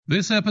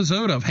This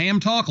episode of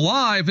Ham Talk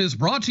Live is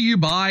brought to you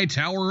by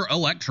Tower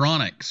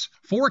Electronics.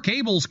 For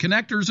cables,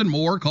 connectors, and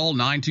more, call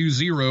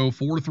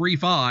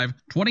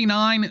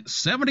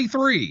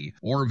 920-435-2973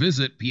 or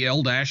visit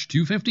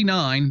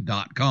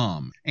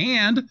pl-259.com.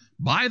 And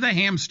by the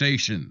Ham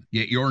Station.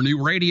 Get your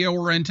new radio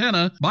or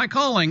antenna by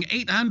calling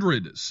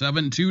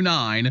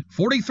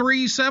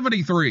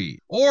 800-729-4373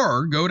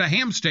 or go to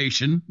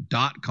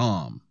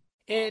hamstation.com.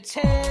 It's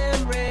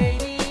Ham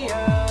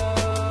Radio.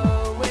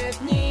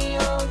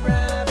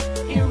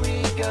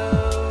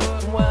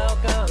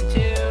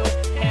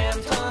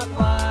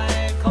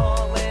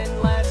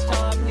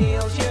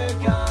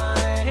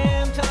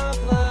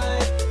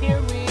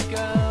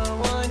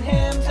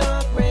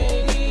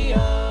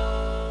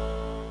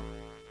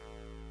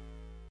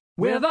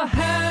 We're the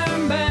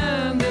Ham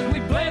Band, and we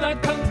play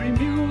that country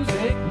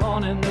music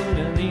morning, noon,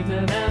 and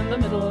evening, and the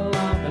middle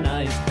of the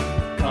night.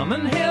 Come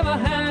and hear the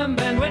Ham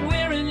Band when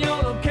we're in your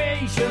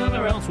location,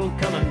 or else we'll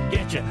come and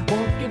get you.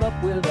 Won't give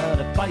up without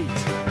a fight.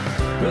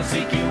 We'll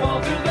seek you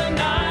all through the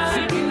night,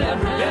 seeking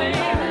every day,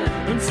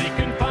 and seek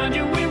and find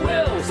you we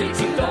will. Seek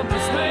don't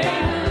dismay.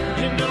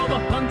 You know the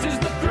hunt is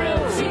the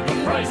thrill, seek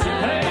the price you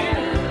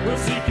pay. We'll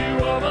seek you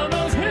over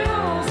those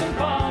hills and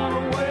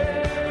far away.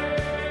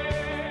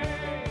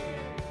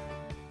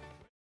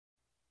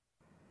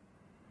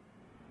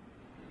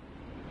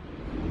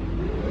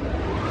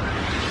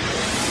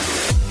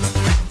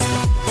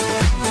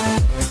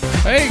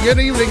 Hey, good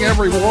evening,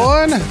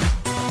 everyone.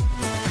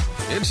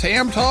 It's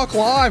Ham Talk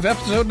Live,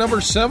 episode number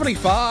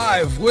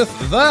 75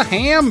 with the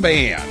Ham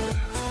Band.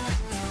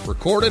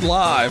 Recorded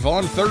live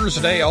on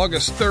Thursday,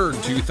 August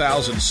 3rd,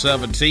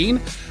 2017.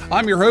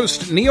 I'm your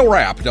host, Neil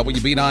Rapp,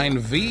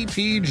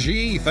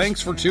 WB9VPG.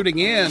 Thanks for tuning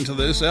in to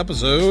this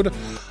episode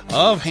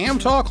of Ham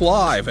Talk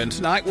Live. And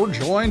tonight we're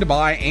joined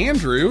by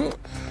Andrew,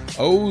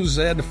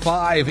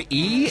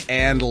 OZ5E,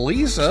 and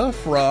Lisa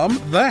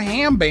from the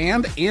Ham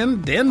Band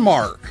in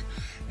Denmark.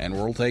 And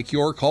we'll take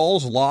your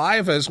calls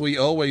live, as we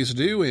always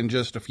do, in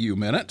just a few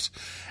minutes.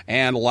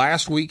 And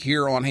last week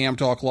here on Ham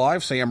Talk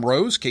Live, Sam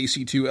Rose,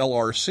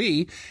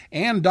 KC2LRC,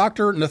 and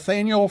Dr.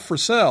 Nathaniel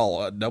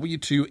Frissell,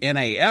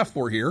 W2NAF,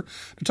 were here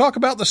to talk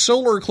about the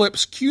solar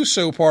eclipse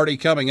QSO party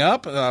coming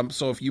up.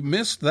 So if you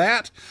missed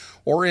that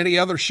or any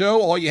other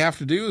show, all you have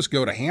to do is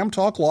go to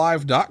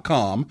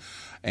hamtalklive.com.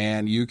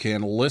 And you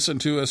can listen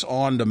to us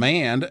on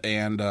demand,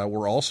 and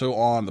we're also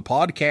on the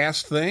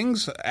podcast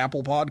things,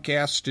 Apple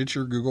Podcasts,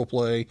 Stitcher, Google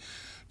Play,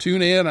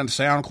 TuneIn, and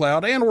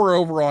SoundCloud, and we're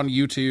over on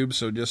YouTube,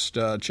 so just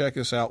check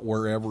us out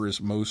wherever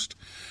is most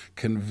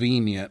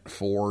convenient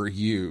for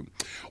you.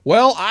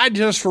 Well, I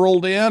just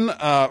rolled in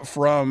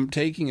from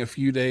taking a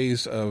few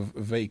days of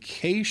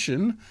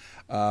vacation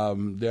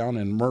down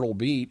in Myrtle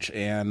Beach,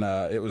 and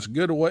it was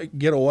good to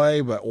get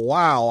away, but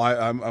wow,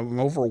 I'm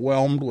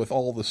overwhelmed with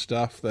all the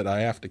stuff that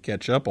I have to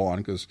catch up on,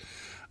 because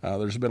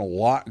there's been a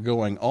lot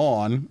going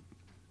on,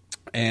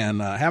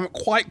 and I haven't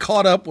quite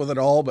caught up with it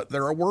all, but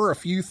there were a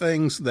few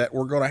things that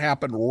were going to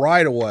happen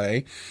right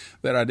away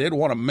that I did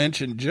want to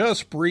mention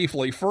just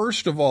briefly.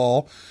 First of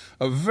all,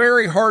 a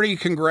very hearty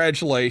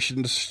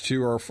congratulations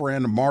to our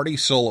friend Marty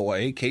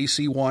Soloway,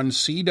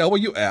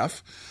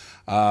 KC1CWF,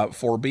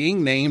 for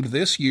being named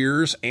this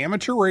year's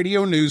Amateur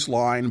Radio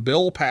Newsline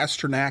Bill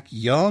Pasternak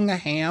Young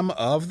Ham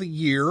of the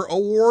Year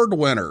Award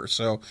winner.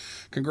 So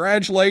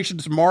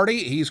congratulations,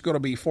 Marty. He's going to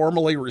be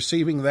formally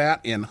receiving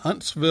that in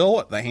Huntsville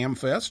at the Ham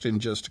Fest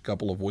in just a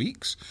couple of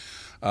weeks.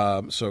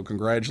 So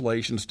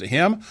congratulations to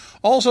him.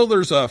 Also,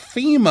 there's a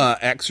FEMA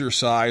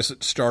exercise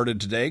that started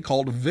today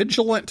called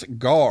Vigilant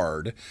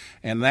Guard,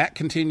 and that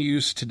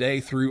continues today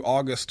through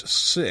August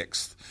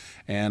 6th.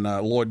 And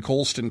Lloyd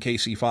Colston,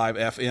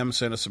 KC5FM,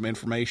 sent us some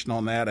information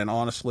on that, and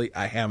honestly,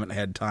 I haven't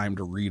had time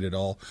to read it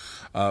all,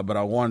 but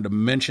I wanted to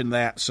mention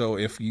that, so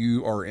if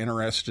you are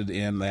interested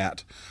in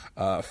that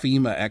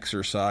FEMA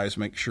exercise,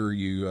 make sure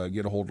you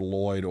get a hold of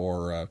Lloyd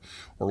or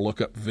look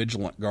up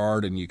Vigilant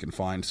Guard, and you can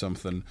find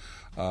something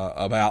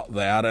about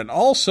that. And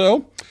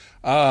also,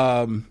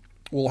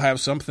 we'll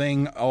have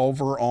something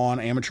over on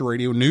Amateur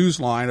Radio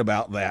Newsline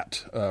about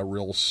that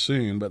real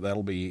soon, but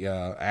that'll be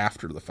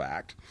after the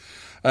fact.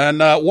 And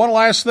one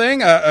last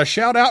thing, a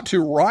shout out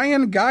to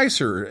Ryan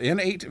Geiser,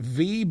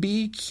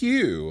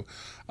 N8VBQ,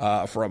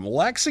 from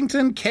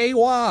Lexington,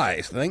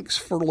 KY. Thanks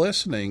for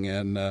listening,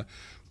 and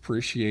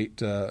appreciate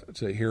to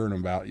hearing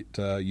about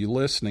you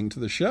listening to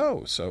the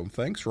show. So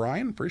thanks,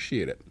 Ryan.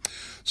 Appreciate it.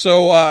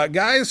 So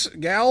guys,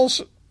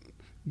 gals,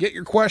 get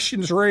your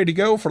questions ready to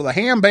go for the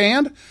Ham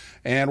Band,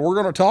 and we're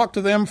going to talk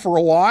to them for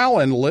a while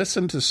and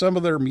listen to some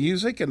of their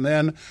music, and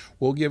then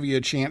we'll give you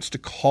a chance to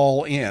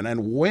call in.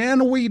 And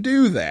when we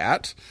do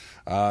that,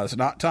 It's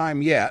not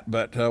time yet,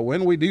 but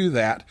when we do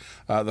that,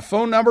 the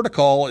phone number to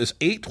call is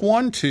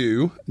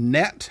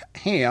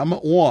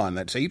 812-NET-HAM1.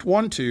 That's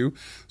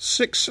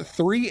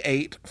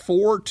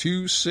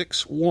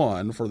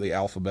 812-638-4261 for the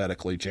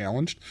alphabetically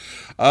challenged.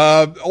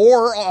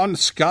 Or on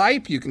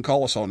Skype, you can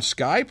call us on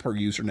Skype. Our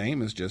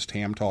username is just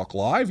Ham Talk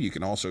Live. You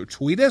can also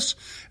tweet us.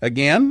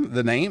 Again,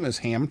 the name is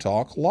Ham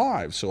Talk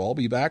Live. So I'll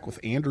be back with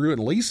Andrew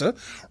and Lisa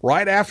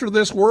right after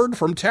this word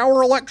from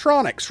Tower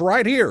Electronics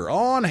right here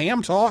on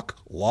Ham Talk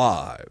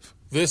Live.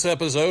 This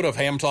episode of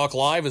Ham Talk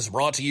Live is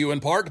brought to you in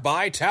part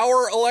by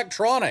Tower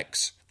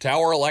Electronics.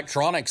 Tower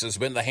Electronics has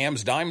been the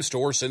Ham's Dime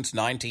store since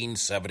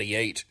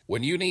 1978.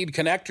 When you need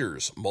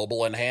connectors,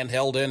 mobile and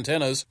handheld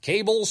antennas,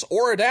 cables,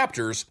 or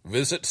adapters,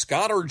 visit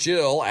Scott or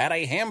Jill at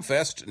a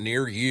Hamfest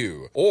near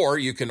you. Or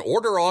you can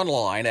order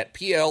online at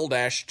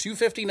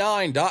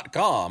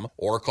pl-259.com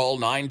or call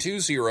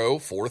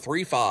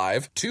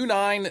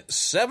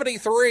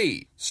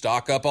 920-435-2973.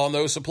 Stock up on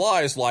those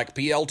supplies like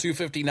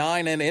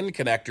PL259 and N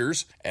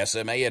connectors,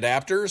 SMA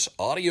adapters,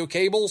 audio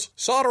cables,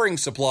 soldering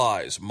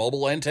supplies,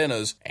 mobile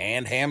antennas,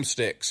 and ham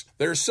sticks.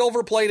 Their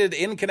silver-plated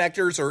N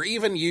connectors are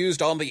even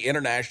used on the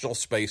International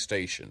Space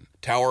Station.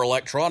 Tower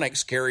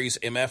Electronics carries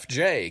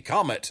MFJ,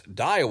 Comet,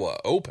 Daiwa,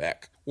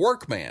 OPEC,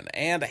 Workman,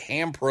 and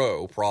Ham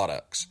Pro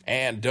products.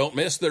 And don't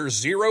miss their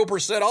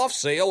 0% off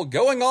sale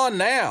going on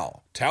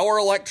now. Tower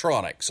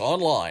Electronics,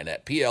 online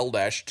at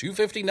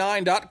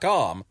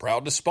pl-259.com,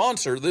 proud to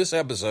sponsor this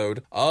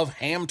episode of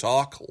Ham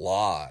Talk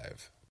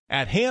Live.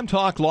 At Ham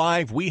Talk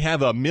Live, we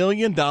have $1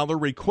 million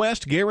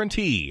request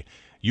guarantee.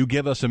 You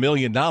give us $1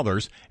 million,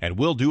 and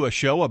we'll do a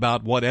show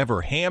about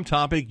whatever ham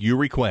topic you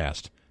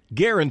request.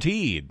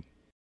 Guaranteed.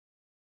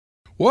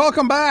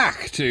 Welcome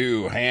back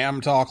to Ham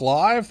Talk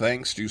Live.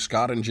 Thanks to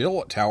Scott and Jill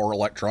at Tower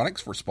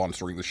Electronics for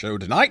sponsoring the show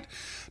tonight.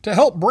 To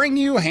help bring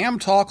you Ham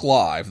Talk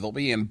Live, they'll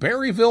be in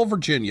Berryville,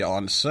 Virginia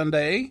on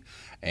Sunday,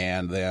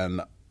 and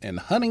then in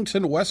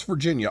Huntington, West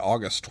Virginia,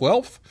 August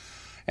 12th,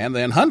 and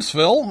then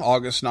Huntsville,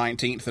 August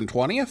 19th and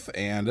 20th,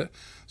 and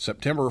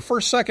September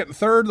 1st, 2nd, and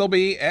 3rd, they'll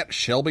be at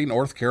Shelby,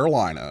 North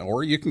Carolina,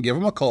 or you can give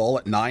them a call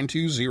at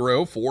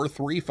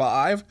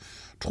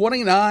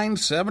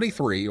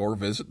 920-435-2973 or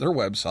visit their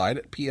website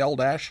at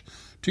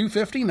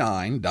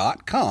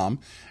pl-259.com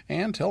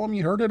and tell them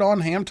you heard it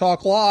on Ham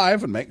Talk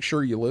Live, and make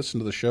sure you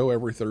listen to the show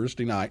every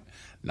Thursday night,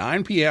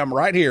 9 p.m.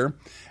 right here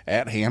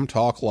at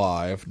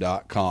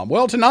hamtalklive.com.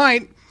 Well,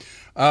 tonight,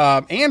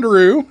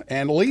 Andrew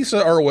and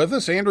Lisa are with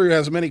us. Andrew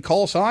has many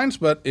call signs,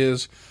 but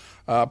is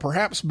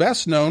perhaps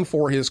best known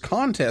for his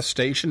contest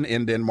station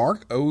in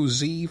Denmark,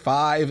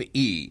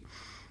 OZ5E.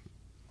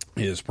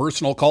 His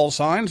personal call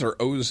signs are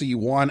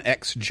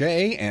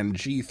OZ1XJ and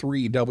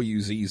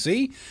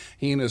G3WZZ.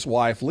 He and his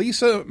wife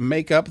Lisa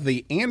make up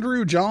the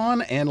Andrew,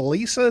 John, and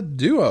Lisa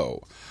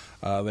duo.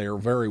 They are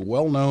very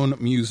well-known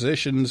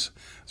musicians,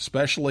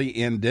 especially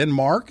in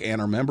Denmark,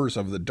 and are members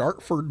of the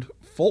Dartford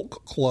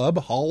Folk Club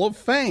Hall of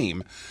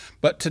Fame.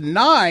 But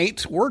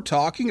tonight, we're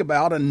talking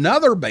about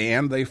another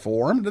band they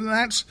formed, and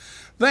that's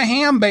the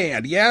Ham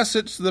Band. Yes,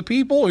 it's the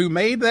people who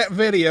made that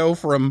video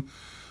from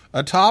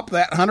atop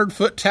that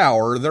 100-foot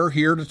tower. They're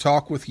here to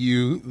talk with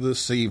you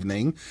this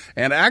evening.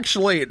 And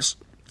actually, it's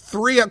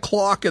 3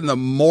 o'clock in the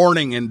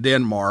morning in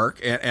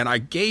Denmark, and I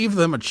gave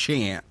them a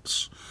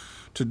chance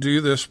to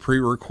do this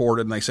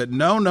pre-recorded, and they said,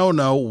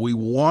 no, we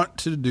want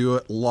to do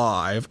it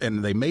live,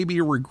 and they may be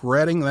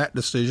regretting that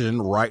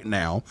decision right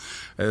now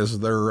as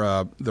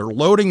they're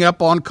loading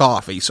up on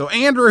coffee. So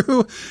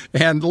Andrew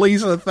and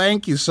Lisa,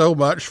 thank you so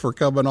much for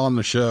coming on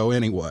the show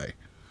anyway.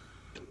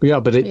 Yeah,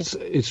 but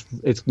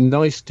it's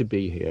nice to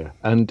be here,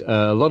 and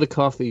a lot of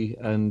coffee,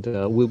 and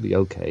we'll be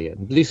okay.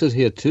 And Lisa's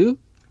here too?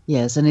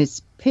 Yes, and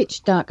it's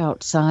pitch dark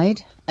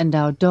outside, and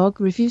our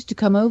dog refused to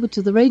come over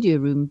to the radio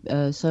room,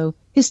 so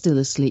he's still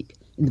asleep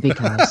in the big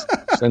house.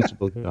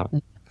 Sensible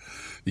guy.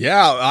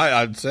 Yeah,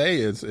 I'd say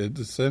it's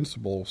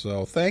sensible.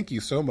 So thank you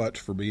so much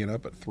for being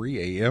up at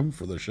 3 a.m.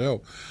 for the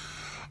show.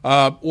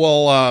 It's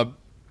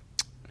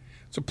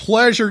a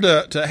pleasure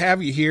to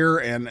have you here.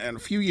 And a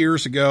few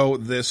years ago,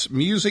 this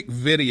music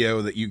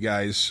video that you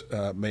guys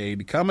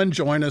made, Come and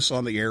Join Us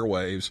on the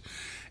Airwaves,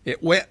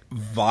 it went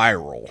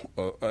viral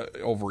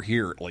over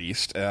here, at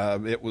least.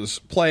 It was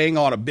playing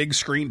on a big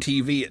screen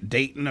TV at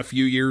Dayton a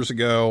few years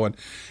ago, and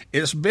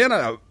it's been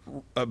a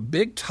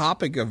big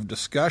topic of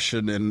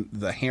discussion in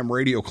the ham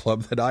radio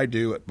club that I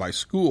do at my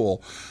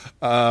school,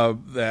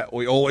 that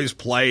we always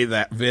play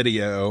that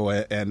video,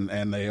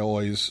 and they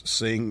always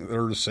sing.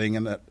 They're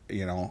singing it,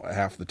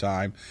 half the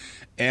time.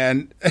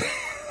 And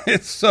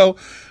so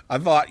I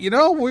thought, we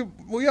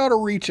ought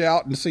to reach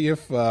out and see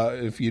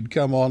if you'd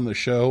come on the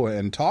show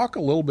and talk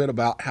a little bit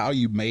about how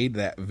you made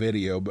that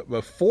video. But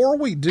before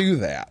we do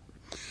that,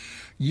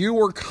 you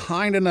were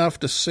kind enough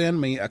to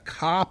send me a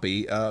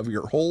copy of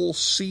your whole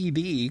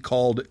CD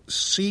called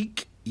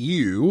Seek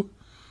You,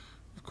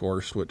 of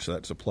course, which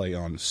that's a play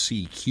on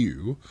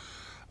CQ.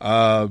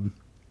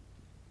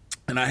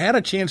 And I had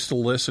a chance to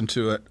listen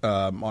to it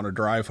on a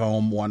drive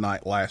home one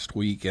night last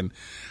week, and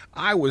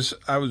I was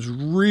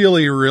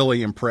really,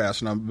 really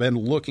impressed. And I've been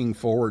looking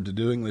forward to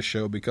doing this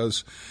show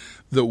because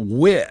the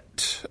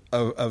wit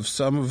of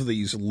some of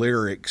these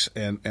lyrics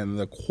and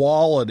the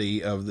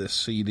quality of this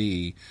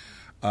CD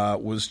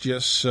was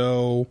just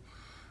so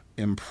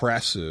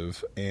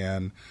impressive.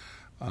 And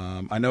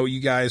I know you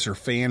guys are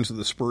fans of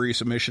the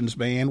Spurious Emissions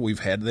Band. We've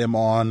had them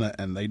on,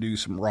 and they do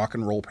some rock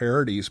and roll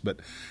parodies.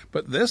 But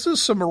this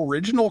is some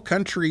original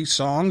country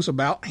songs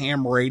about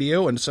ham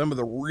radio and some of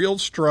the real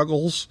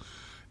struggles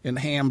in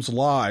Ham's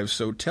lives.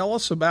 So tell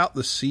us about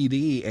the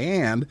CD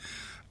and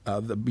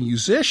the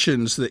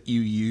musicians that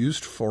you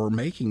used for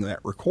making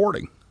that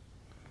recording.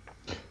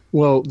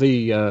 Well,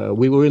 we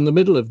were in the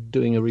middle of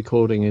doing a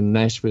recording in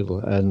Nashville,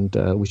 and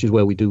which is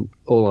where we do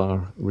all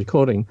our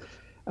recording.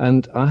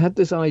 And I had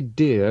this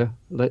idea,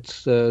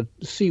 let's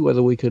see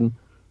whether we can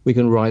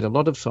write a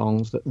lot of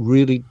songs that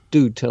really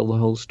do tell the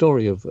whole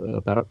story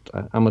about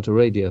amateur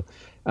radio.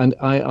 And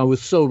I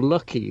was so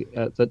lucky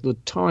at the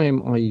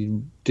time I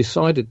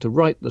decided to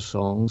write the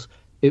songs.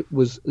 It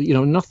was,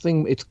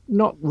 nothing, it's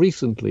not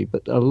recently,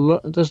 but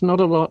there's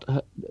not a lot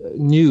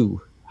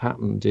new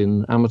happened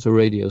in amateur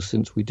radio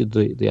since we did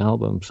the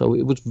album. So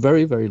it was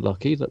very, very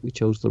lucky that we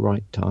chose the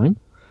right time.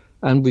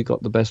 And we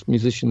got the best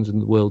musicians in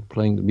the world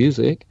playing the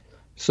music.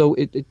 So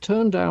it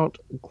turned out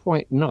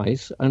quite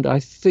nice, and I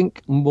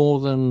think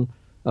more than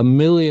 1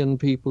 million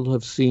people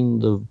have seen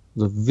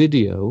the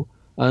video,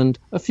 and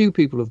a few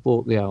people have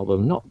bought the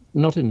album.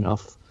 Not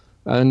enough,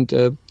 and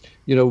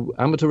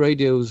amateur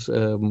radio's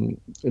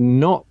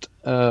not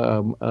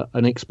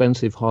an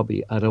expensive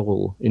hobby at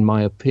all, in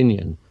my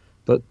opinion.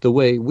 But the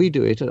way we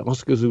do it at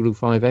Oscar Zulu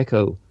 5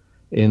 Echo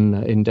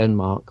in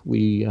Denmark,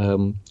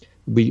 we're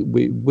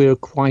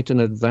quite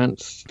an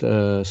advanced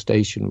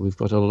station. We've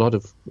got a lot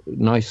of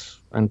nice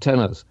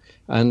antennas,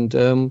 and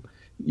the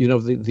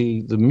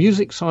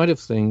music side of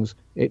things,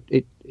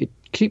 it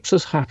keeps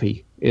us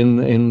happy in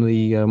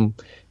the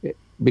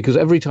because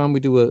every time we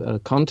do a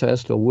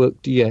contest or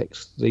Work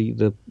DX,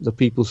 the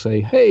people say,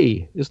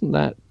 "Hey, isn't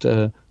that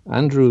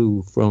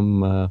Andrew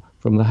from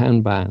the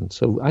Hand Band?"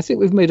 So I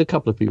think we've made a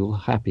couple of people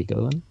happy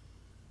going.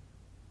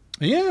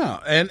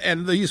 Yeah,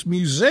 and these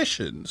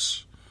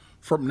musicians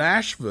from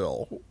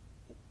Nashville,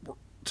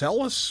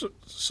 tell us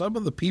some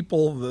of the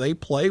people that they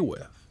play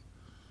with.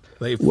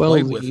 They've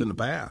played with in the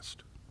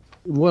past.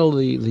 Well,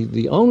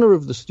 the owner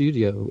of the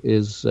studio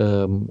is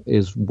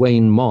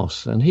Wayne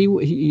Moss, and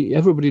he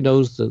everybody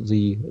knows that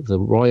the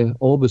Roy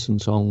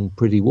Orbison song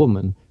 "Pretty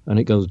Woman," and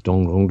it goes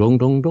dong dong dong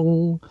dong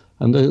dong,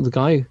 and the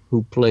guy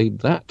who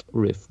played that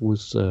riff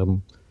was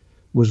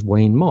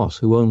Wayne Moss,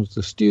 who owns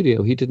the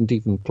studio. He didn't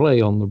even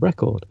play on the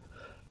record,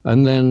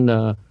 and then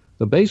the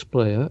bass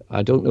player,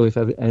 I don't know if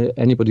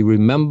anybody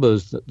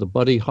remembers that the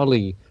Buddy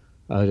Holly,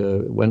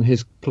 when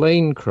his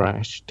plane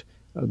crashed,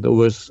 there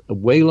was a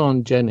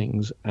Waylon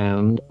Jennings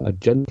and a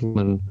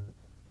gentleman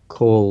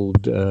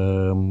called,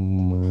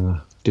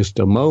 just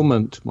a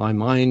moment, my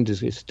mind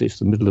it's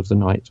the middle of the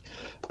night.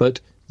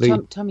 But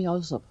Tommy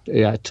Allsop.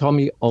 Yeah,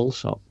 Tommy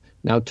Allsop.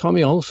 Now,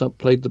 Tommy Allsop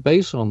played the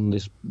bass on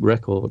this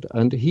record,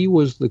 and he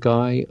was the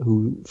guy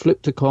who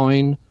flipped a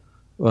coin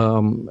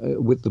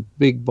with the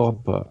Big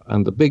Bopper,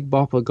 and the Big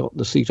Bopper got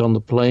the seat on the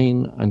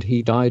plane, and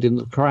he died in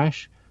the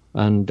crash.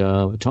 And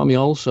Tommy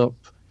Allsop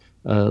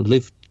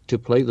lived to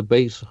play the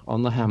bass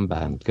on the Ham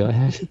Band. Go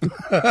ahead.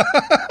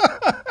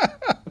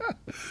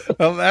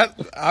 Well,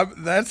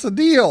 that's a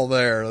deal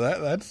there.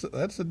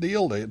 That's a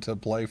deal to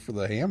play for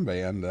the Ham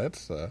Band.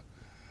 That's a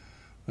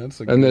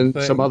good and then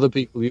thing. Some other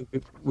people.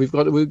 We've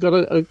got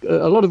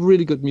a lot of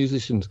really good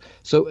musicians.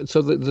 So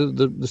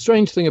the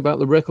strange thing about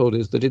the record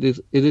is that it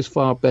is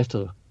far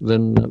better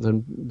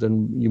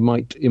than you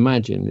might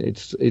imagine.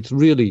 It's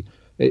really.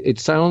 It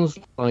sounds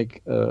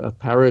like a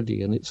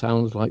parody, and it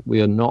sounds like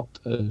we are not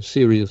a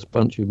serious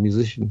bunch of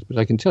musicians. But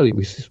I can tell you,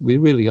 we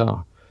really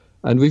are.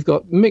 And we've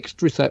got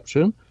mixed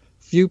reception.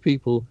 Few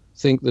people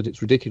think that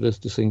it's ridiculous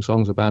to sing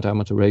songs about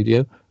amateur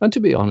radio. And to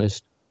be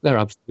honest, they're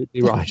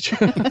absolutely right.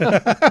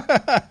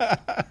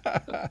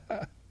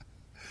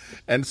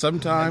 And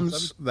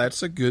sometimes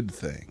that's a good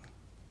thing.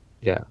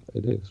 Yeah,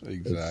 it is.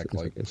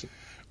 Exactly.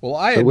 Well,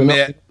 I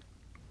admit...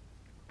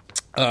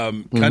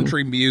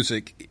 country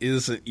music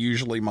isn't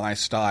usually my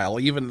style,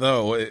 even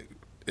though,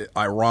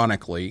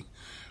 ironically,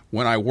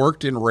 when I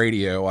worked in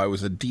radio, I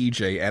was a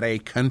DJ at a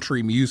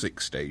country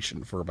music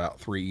station for about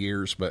 3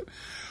 years. But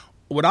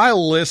when I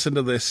listened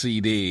to this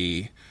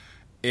CD,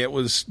 it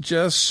was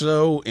just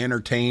so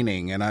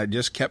entertaining, and I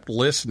just kept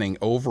listening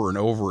over and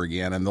over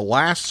again. And the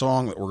last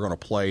song that we're going to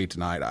play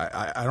tonight,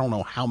 I don't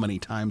know how many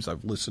times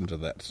I've listened to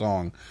that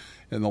song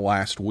in the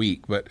last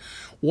week, but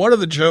one of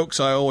the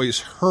jokes I always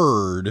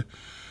heard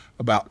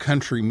about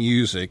country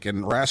music,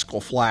 and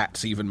Rascal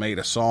Flatts even made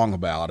a song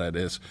about it,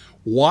 is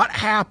what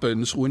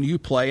happens when you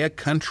play a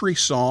country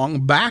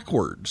song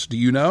backwards? Do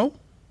you know?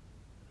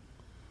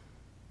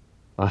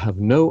 I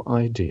have no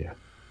idea.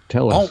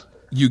 Tell us.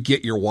 You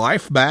get your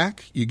wife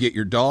back, you get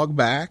your dog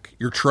back,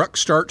 your truck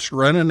starts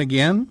running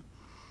again.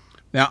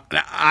 Now,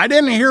 I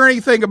didn't hear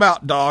anything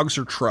about dogs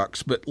or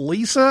trucks, but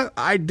Lisa,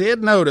 I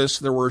did notice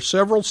there were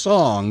several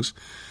songs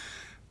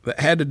that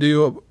had to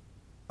do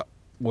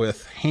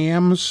with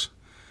hams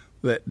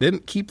that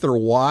didn't keep their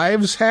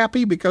wives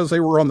happy because they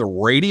were on the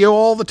radio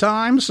all the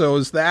time. So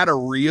is that a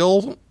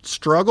real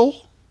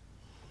struggle?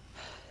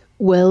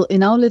 Well,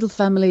 in our little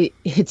family,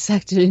 it's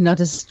actually not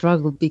a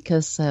struggle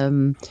because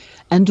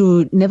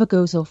Andrew never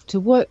goes off to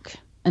work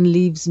and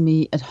leaves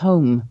me at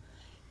home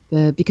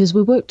because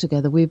we work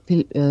together. We've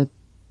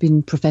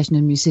been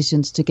professional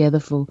musicians together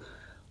for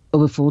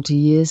over 40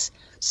 years.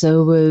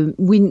 So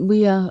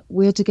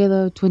we're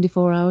together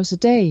 24 hours a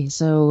day.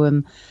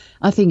 So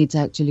I think it's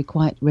actually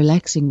quite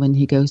relaxing when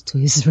he goes to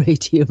his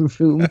radio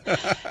room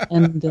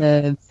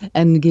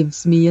and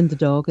gives me and the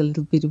dog a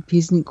little bit of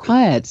peace and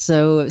quiet.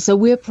 So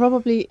we're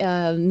probably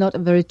not a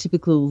very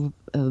typical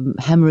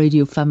ham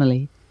radio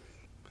family.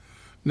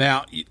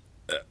 Now,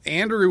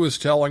 Andrew was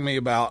telling me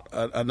about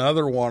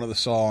another one of the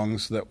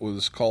songs that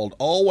was called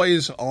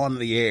Always on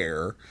the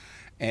Air.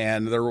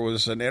 And there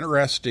was an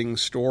interesting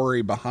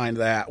story behind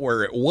that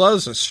where it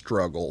was a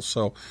struggle.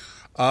 So,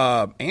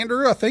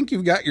 Andrew, I think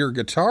you've got your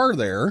guitar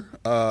there.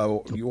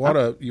 You want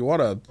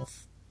to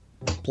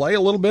play a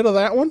little bit of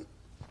that one?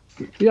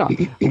 Yeah.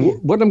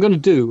 What I'm going to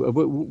do,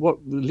 what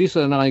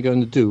Lisa and I are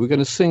going to do, we're going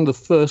to sing the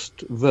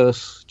first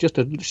verse, just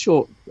a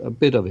short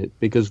bit of it,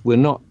 because we're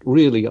not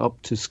really up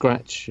to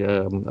scratch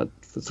at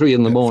 3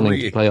 in the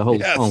morning to play a whole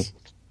song.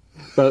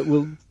 But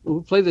we'll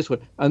play this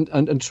one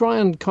and try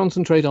and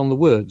concentrate on the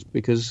words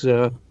because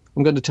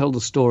I'm going to tell the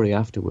story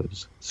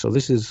afterwards. So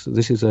this is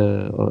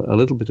a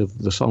little bit of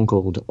the song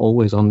called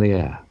Always on the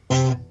Air.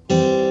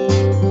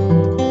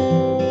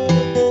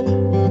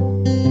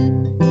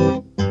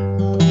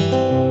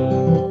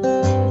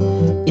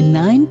 In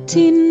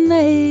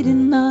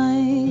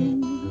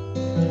 1989,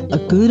 a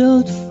good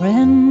old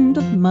friend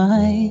of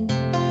mine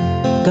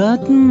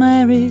got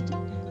married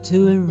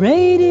to a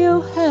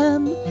radio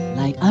ham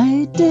like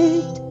I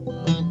did.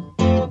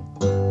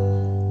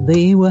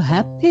 They were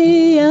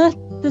happy at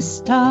the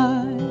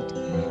start,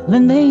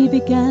 then they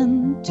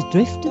began to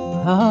drift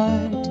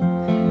apart.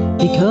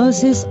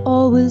 Because he's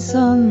always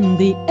on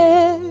the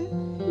air,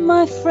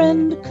 my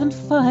friend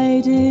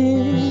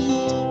confided.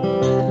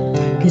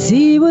 'Cause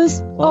he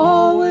was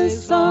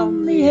always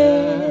on the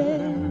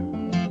air,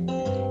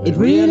 it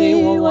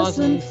really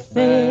wasn't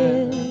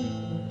fair.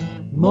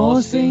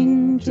 More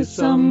sing to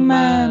some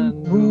man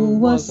who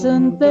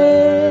wasn't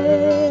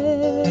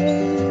there.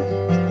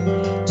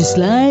 Just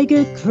like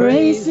a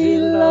crazy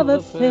love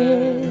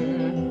affair,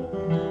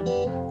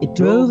 it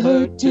drove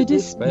her to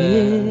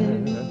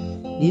despair.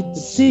 It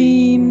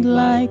seemed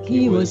like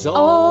he was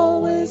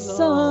always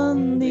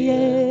on the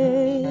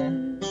air.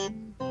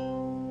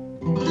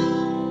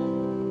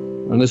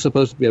 And there's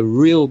supposed to be a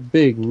real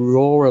big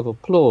roar of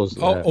applause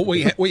there. Oh,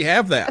 we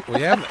have that.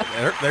 We have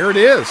that. There it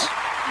is.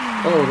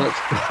 Oh,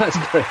 that's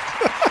great.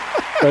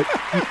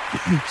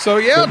 So,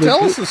 yeah,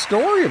 tell us the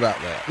story about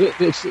that.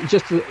 It's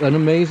just an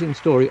amazing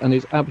story, and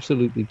it's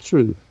absolutely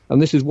true.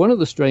 And this is one of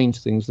the strange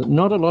things that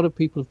not a lot of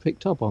people have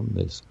picked up on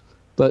this.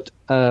 But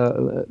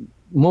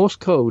Morse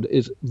code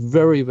is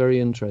very, very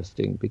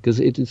interesting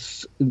because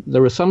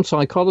there are some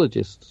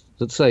psychologists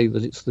that say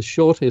that it's the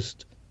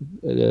shortest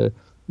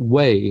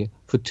way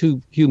for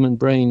two human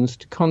brains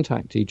to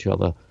contact each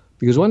other.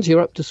 Because once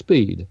you're up to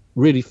speed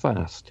really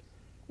fast,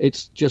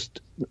 it's just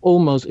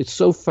it's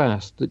so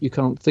fast that you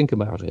can't think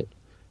about it.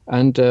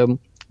 And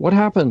what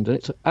happened, and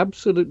it's an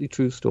absolutely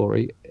true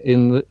story,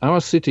 in our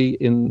city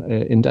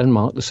in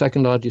Denmark, the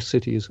second largest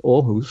city is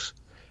Aarhus.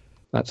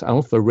 That's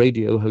Alpha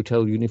Radio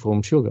Hotel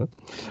Uniform Sugar.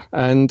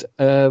 And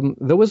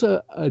there was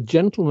a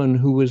gentleman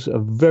who was a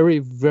very,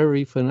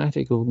 very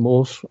fanatical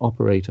Morse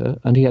operator,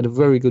 and he had a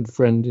very good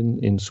friend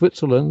in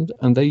Switzerland,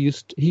 and he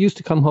used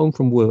to come home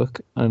from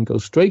work and go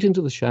straight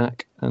into the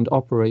shack and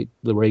operate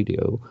the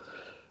radio.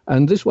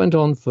 And this went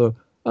on for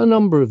a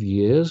number of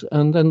years,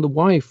 and then the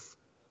wife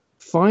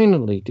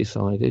finally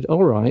decided,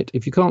 all right,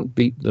 if you can't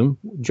beat them,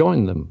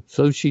 join them.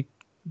 So she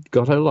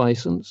got her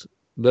license,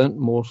 learnt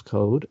Morse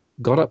code,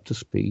 got up to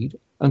speed,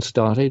 and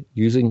started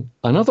using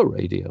another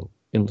radio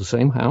in the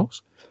same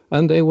house.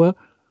 And they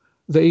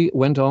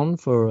went on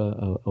for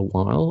a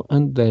while,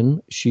 and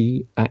then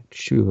she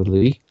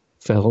actually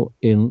fell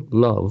in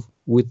love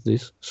with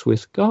this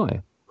Swiss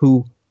guy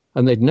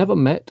and they'd never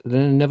met,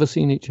 they'd never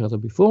seen each other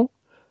before.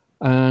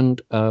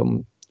 And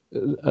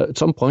at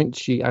some point,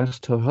 she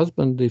asked her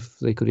husband if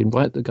they could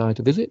invite the guy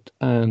to visit,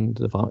 and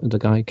the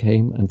guy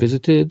came and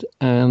visited,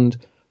 and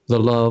the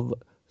love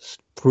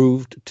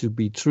proved to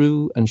be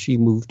true, and she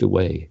moved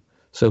away.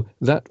 So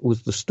that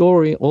was the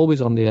story,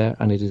 Always on the Air,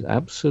 and it is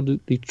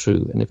absolutely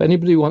true. And if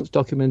anybody wants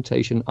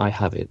documentation, I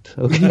have it.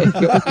 Okay.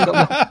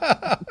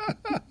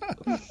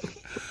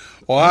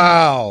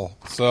 Wow.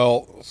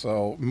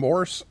 So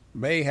Morse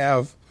may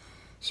have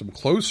some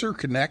closer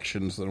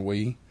connections than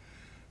we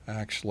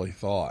actually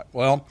thought.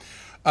 Well,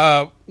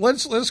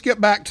 let's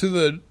get back to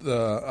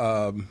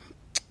the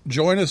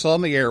join us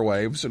on the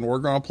airwaves, and we're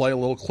going to play a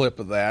little clip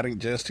of that, and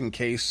just in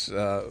case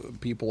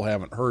people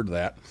haven't heard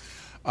that.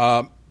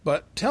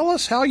 But tell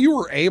us how you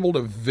were able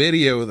to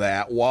video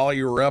that while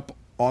you were up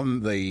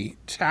on the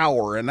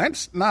tower. And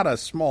that's not a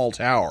small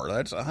tower.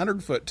 That's a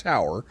 100-foot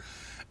tower.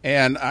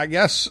 And I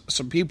guess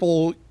some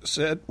people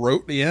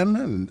wrote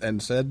in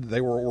and said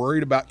they were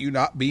worried about you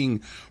not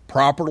being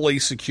properly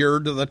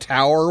secured to the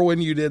tower when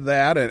you did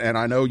that. And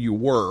I know you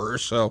were.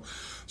 So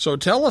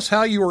tell us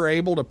how you were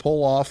able to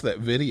pull off that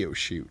video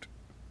shoot.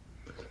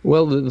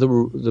 Well,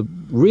 the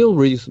real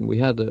reason we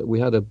had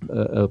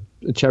a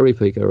cherry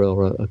picker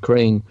or a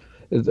crane,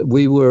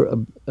 we were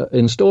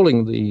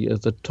installing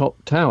the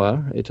top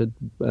tower.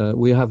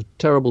 We have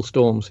terrible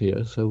storms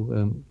here.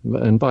 So,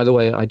 and by the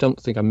way, I don't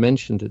think I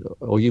mentioned it,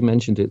 or you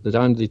mentioned it, that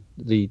I'm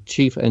the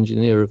chief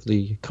engineer of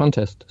the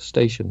contest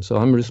station. So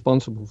I'm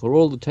responsible for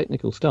all the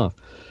technical stuff.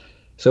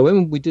 So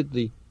when we did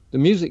the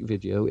music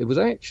video, it was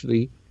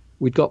actually,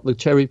 we'd got the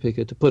cherry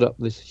picker to put up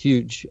this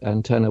huge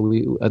antenna.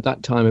 At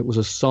that time, it was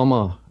a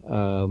Sommer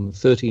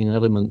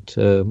 13-element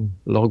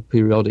log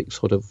periodic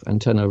sort of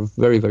antenna, a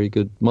very, very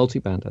good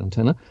multiband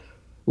antenna.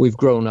 We've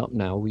grown up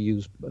now. We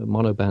use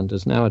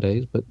monobanders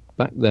nowadays, but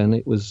back then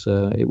it was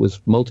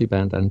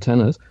multiband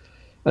antennas.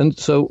 And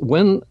so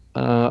when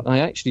I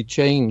actually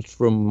changed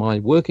from my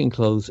working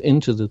clothes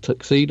into the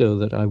tuxedo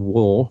that I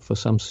wore for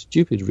some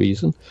stupid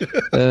reason,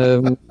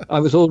 I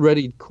was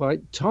already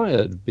quite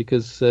tired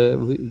because,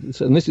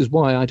 and this is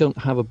why I don't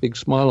have a big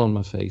smile on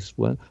my face,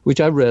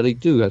 which I rarely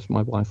do, as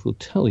my wife will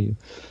tell you.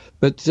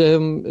 But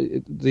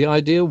the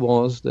idea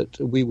was that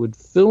we would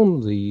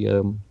film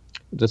the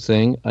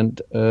thing,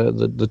 and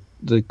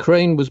the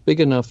crane was big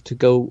enough to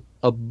go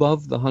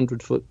above the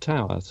 100-foot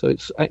tower, so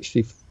it's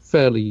actually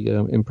fairly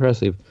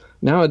impressive.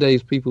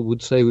 Nowadays, people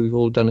would say we've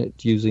all done it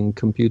using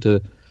computer,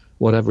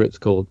 whatever it's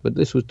called, but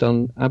this was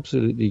done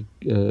absolutely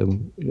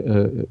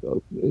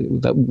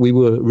that we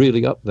were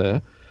really up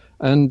there.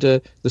 And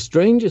the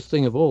strangest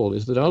thing of all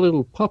is that our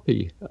little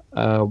puppy,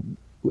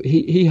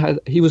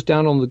 he was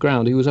down on the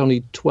ground. He was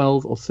only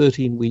 12 or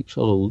 13 weeks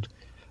old,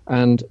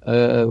 and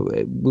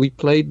we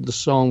played the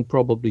song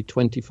probably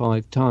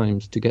 25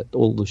 times to get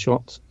all the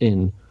shots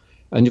in.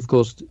 And of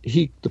course,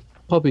 the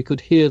puppy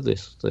could hear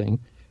this thing.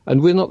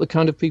 And we're not the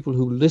kind of people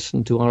who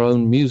listen to our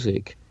own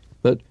music,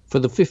 but for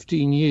the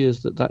 15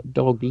 years that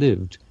dog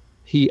lived,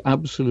 he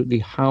absolutely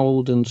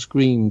howled and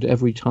screamed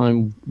every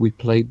time we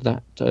played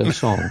that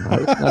song.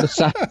 That is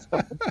sad.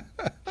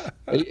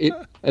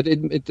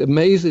 It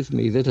amazes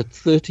me that a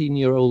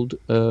 13-year-old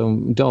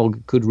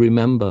dog could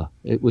remember.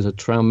 It was a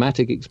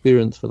traumatic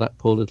experience for that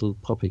poor little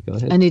puppy. Go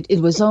ahead. And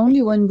it was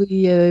only when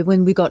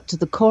we got to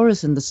the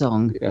chorus in the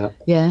song.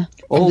 Yeah.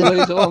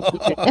 Always on.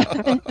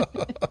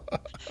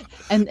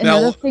 And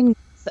another thing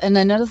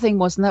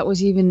was, and that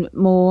was even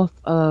more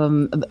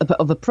of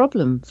a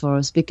problem for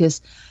us,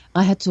 because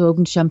I had to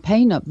open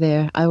champagne up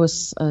there. I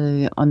was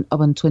up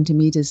on 20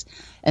 meters,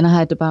 and I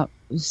had about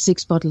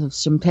 6 bottles of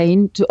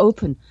champagne to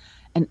open.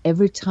 And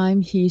every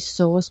time he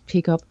saw us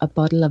pick up a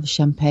bottle of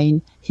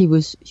champagne, he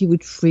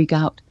would freak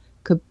out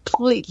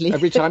completely.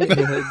 Every time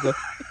he heard the...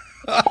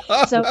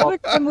 So every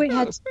time we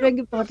had to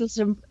drink a bottle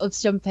of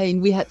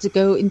champagne, we had to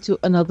go into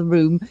another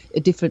room,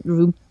 a different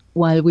room,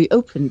 while we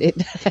opened it,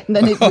 and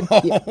then it would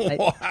be okay.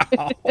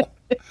 Wow.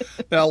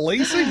 Now,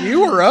 Lisa,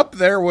 you were up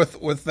there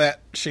with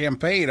that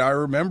champagne. I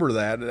remember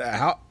that.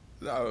 How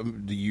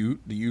do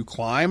you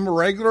climb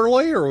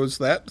regularly, or was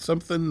that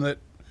something that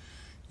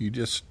you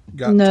just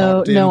got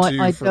talked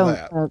into I for don't.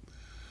 that?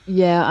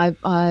 Yeah,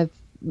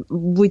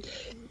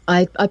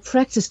 I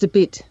practiced a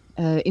bit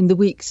in the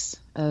weeks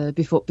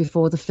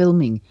before the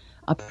filming.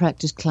 I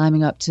practiced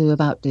climbing up to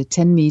about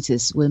 10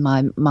 meters with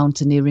my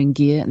mountaineering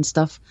gear and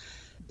stuff.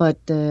 But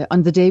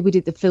on the day we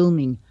did the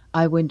filming,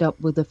 I went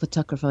up with the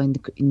photographer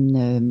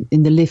in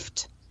the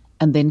lift,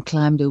 and then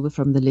climbed over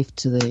from the lift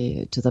to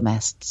the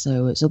mast.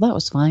 So that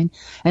was fine,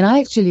 and I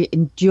actually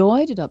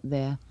enjoyed it up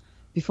there.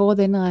 Before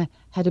then, I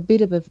had a bit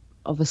of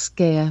a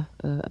scare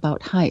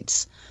about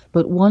heights.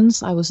 But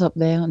once I was up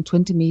there on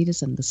 20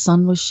 meters, and the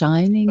sun was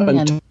shining,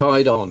 and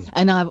tied on,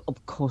 and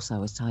of course I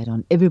was tied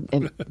on.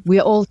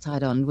 We're all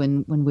tied on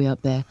when we're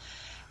up there.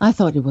 I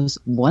thought it was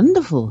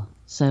wonderful.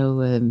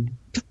 So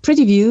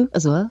pretty view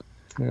as well.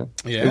 Yeah,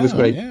 it was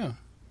great. Yeah.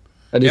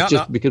 And it's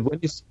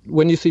because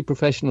when you see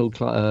professional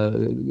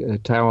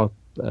tower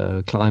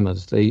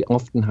climbers, they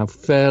often have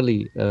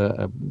fairly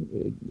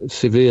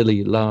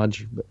severely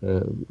large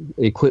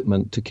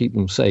equipment to keep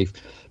them safe.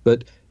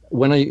 But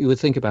when you would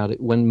think about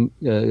it, when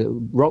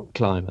rock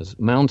climbers,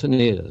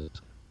 mountaineers,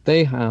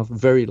 they have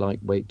very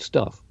lightweight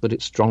stuff, but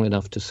it's strong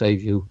enough to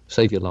save your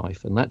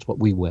life, and that's what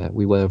we wear.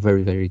 We wear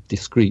very, very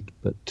discreet,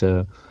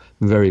 but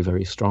very,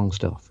 very strong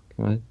stuff.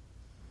 Right?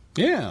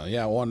 Yeah.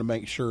 I wanted to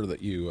make sure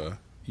that you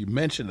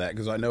mentioned that,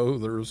 because I know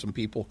there were some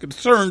people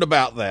concerned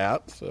about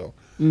that. So,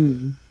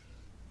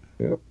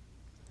 Yep.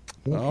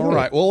 Okay. All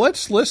right. Well,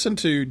 let's listen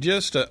to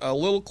just a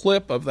little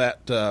clip of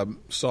that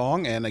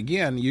song, and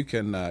again, you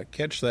can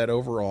catch that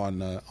over on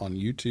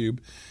YouTube.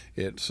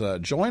 It's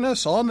 "Join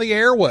Us on the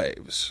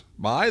Airwaves"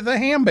 by the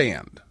Ham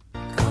Band.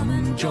 Come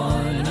and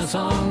join us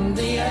on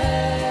the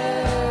airwaves.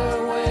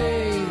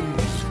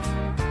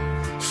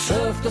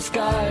 Surf the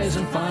skies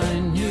and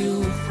find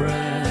new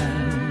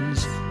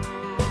friends.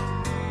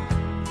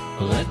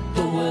 Let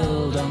the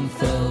world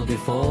unfurl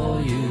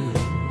before you.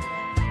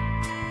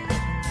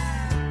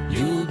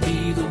 You'll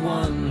be the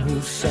one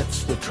who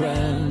sets the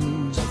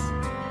trends.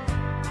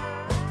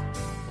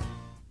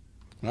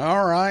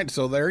 All right,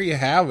 so there you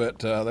have it.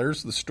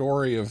 There's the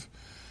story of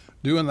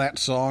doing that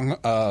song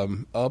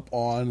up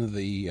on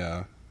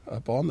the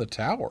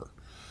tower.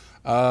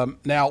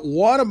 Now,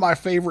 one of my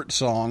favorite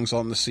songs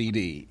on the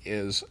CD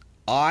is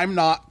 "I'm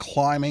Not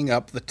Climbing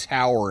Up the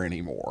Tower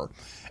Anymore."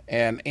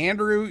 And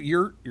Andrew,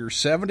 you're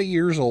 70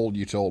 years old,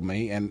 you told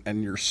me,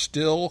 and you're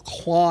still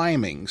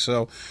climbing.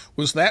 So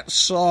was that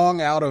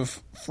song out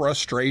of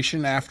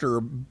frustration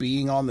after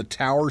being on the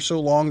tower so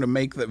long to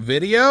make that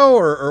video,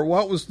 or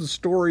what was the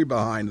story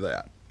behind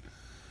that?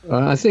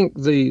 I think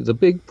the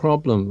big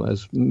problem,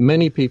 as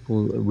many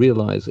people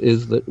realize,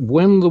 is that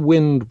when the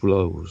wind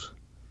blows,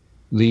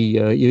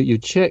 you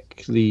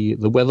check the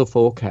weather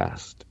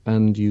forecast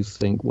and you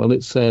think, well,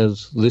 it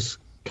says this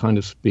kind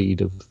of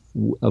speed of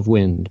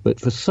wind,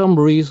 but for some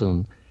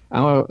reason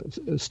our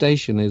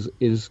station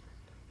is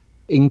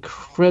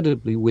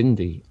incredibly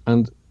windy,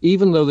 and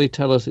even though they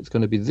tell us it's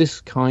going to be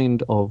this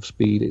kind of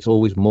speed, it's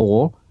always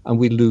more, and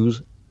we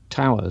lose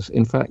towers.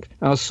 In fact,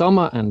 our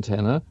summer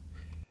antenna,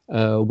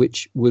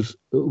 which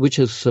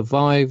has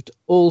survived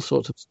all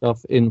sorts of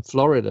stuff in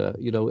Florida,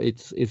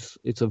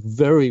 it's a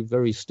very,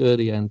 very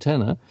sturdy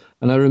antenna.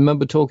 And I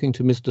remember talking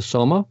to Mr.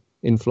 Sommer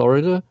in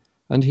Florida,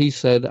 and he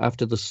said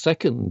after the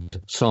second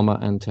summer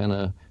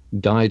antenna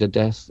died a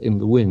death in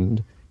the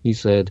wind, he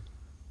said,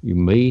 you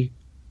may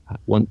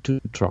want to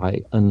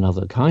try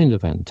another kind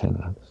of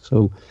antenna.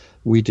 So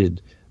we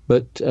did.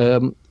 But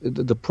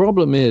the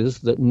problem is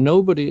that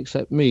nobody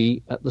except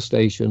me at the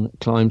station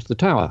climbs the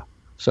tower.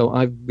 So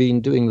I've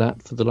been doing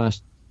that for the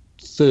last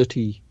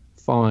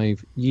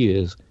 35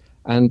 years,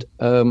 and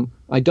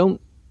I don't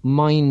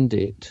mind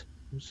it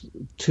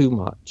too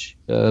much.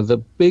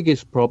 The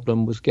biggest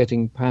problem was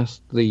getting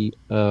past the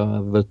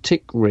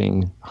tick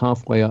ring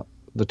halfway up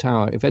the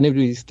tower. If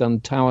anybody's done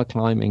tower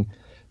climbing,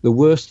 the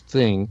worst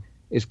thing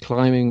is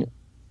climbing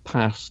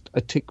past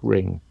a tick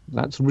ring.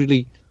 That's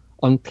really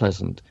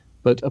unpleasant.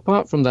 But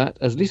apart from that,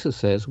 as Lisa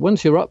says,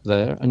 once you're up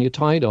there and you're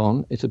tied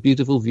on, it's a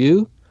beautiful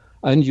view,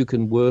 and you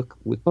can work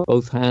with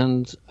both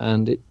hands,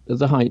 and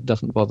the height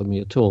doesn't bother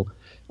me at all.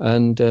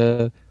 And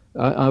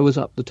I was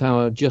up the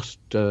tower just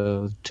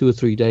 2 or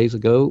 3 days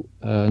ago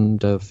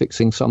and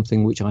fixing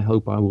something which I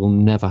hope I will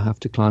never have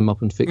to climb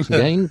up and fix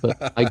again,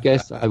 but I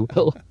guess I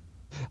will.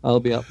 I'll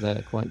be up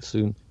there quite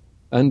soon.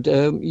 And,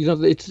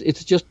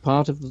 it's just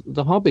part of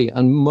the hobby.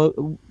 And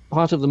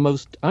part of the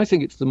most, I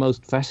think it's the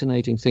most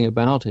fascinating thing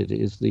about it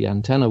is the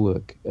antenna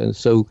work. And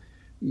so,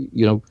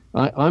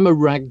 I'm a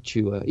rag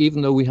chewer.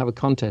 Even though we have a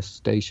contest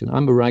station,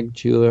 I'm a rag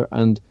chewer,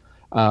 and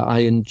I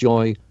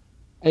enjoy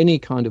any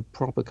kind of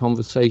proper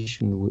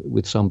conversation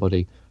with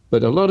somebody.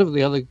 But a lot of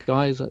the other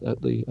guys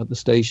at the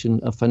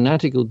station are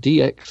fanatical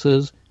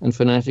DXers and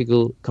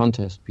fanatical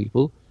contest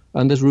people.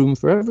 And there's room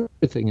for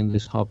everything in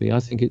this hobby. I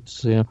think I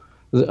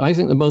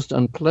think the most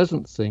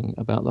unpleasant thing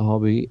about the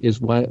hobby is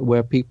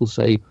where people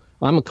say,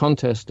 "I'm a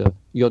contester.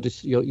 You're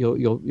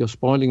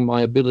spoiling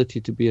my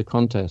ability to be a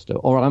contester,"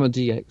 or "I'm a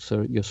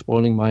DXer. You're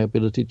spoiling my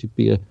ability to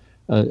be a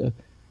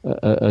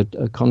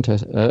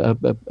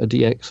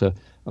DXer."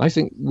 I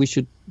think we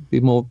should be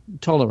more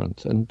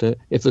tolerant. And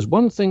if there's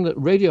one thing that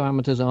radio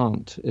amateurs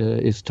aren't,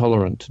 is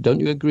tolerant.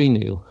 Don't you agree,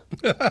 Neil?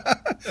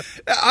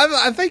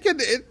 I think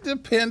it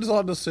depends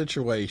on the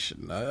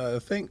situation. I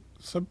think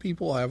some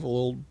people have a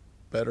little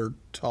better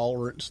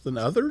tolerance than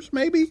others,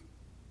 maybe.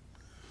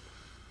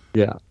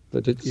 Yeah,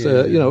 but it's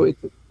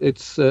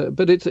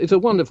but it's a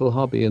wonderful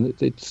hobby, and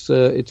it's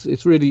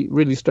really,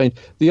 really strange.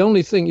 The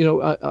only thing,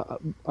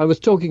 I was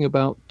talking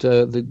about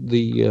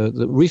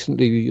the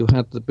recently you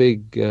had the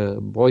big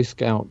Boy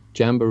Scout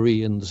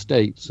jamboree in the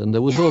States, and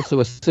there was also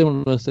a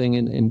similar thing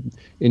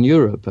in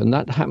Europe, and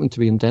that happened to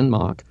be in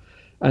Denmark.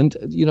 And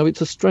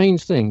it's a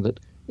strange thing that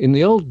in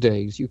the old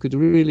days you could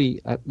really,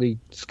 at the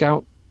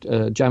Scout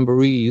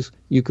jamborees,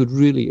 you could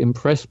really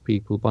impress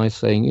people by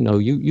saying,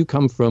 you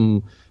come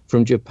from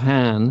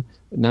Japan,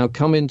 now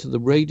come into the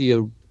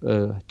radio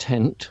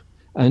tent,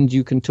 and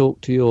you can talk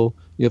to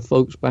your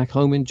folks back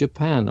home in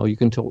Japan, or you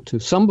can talk to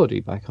somebody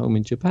back home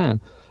in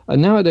Japan.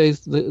 And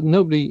nowadays,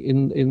 nobody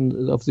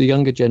of the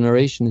younger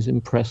generation is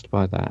impressed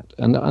by that,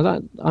 and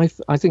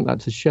I think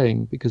that's a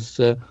shame, because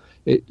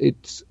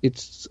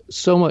it's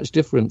so much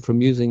different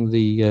from using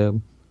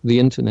the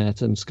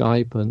internet and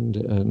Skype and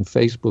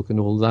Facebook and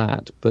all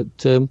that. But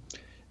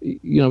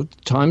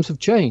times have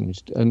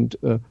changed, and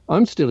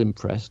I'm still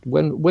impressed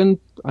when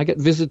I get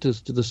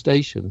visitors to the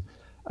station,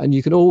 and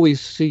you can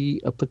always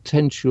see a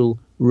potential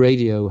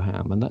radio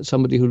ham, and that's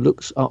somebody who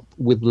looks up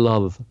with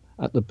love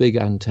at the big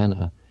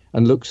antenna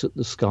and looks at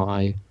the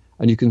sky,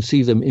 and you can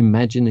see them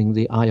imagining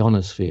the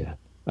ionosphere.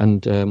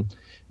 And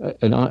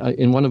I,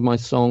 in one of my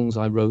songs,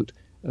 I wrote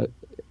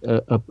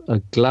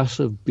a glass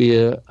of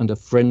beer and a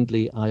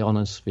friendly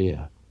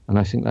ionosphere, and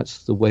I think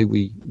that's the way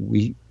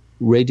we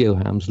radio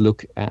hams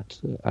look at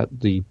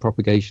the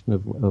propagation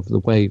of the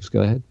waves.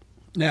 Go ahead.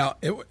 Now,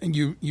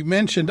 you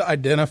mentioned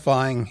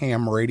identifying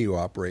ham radio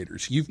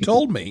operators. You've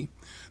told me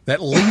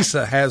that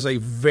Lisa has a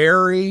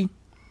very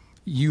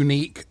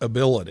unique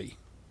ability.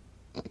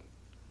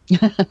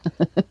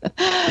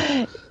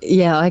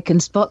 Yeah, I can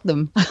spot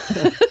them.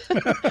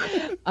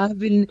 I've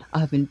been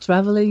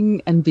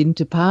traveling and been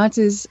to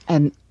parties,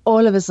 and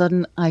all of a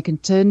sudden I can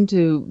turn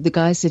to the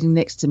guy sitting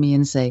next to me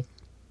and say,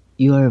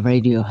 "You're a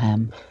radio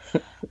ham."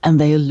 And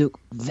they'll look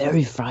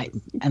very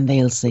frightened, and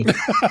they'll say,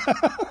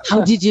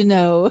 "How did you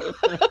know?"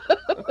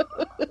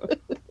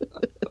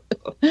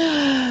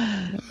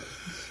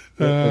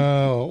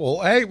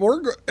 Well, hey,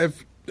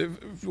 if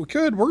we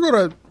could,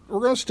 we're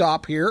gonna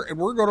stop here, and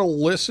we're gonna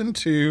listen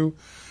to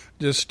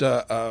just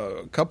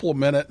a couple of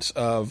minutes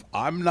of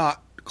 "I'm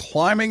Not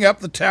Climbing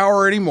Up the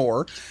Tower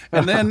Anymore,"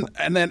 and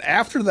then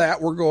after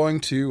that we're going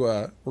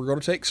to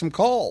take some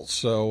calls.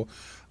 So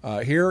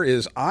here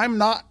is "I'm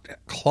Not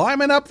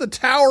Climbing Up the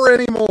Tower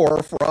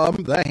Anymore"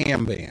 from the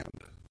Ham Band.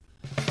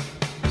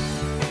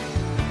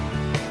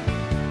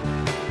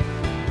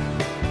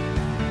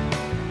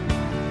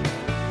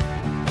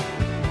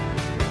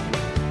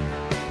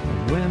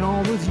 When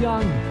I was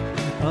young,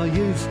 I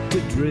used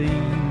to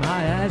dream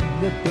I had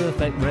the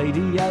perfect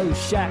radio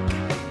shack.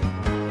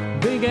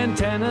 Big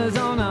antennas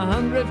on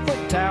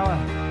 100-foot tower,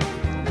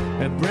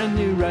 a brand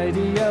new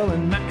radio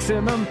and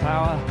maximum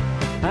power.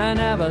 I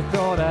never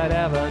thought I'd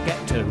ever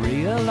get to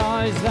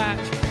realise that.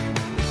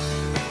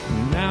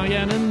 Now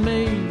Jan and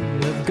me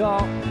have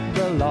got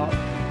the lot,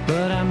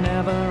 but I'm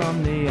never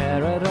on the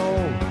air at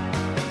all.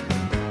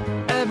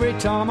 Every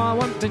time I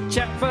want to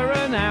chat for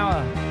an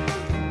hour,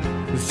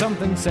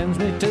 something sends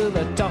me to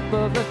the top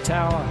of the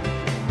tower.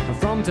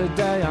 From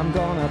today I'm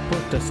gonna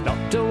put a stop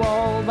to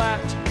all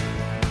that.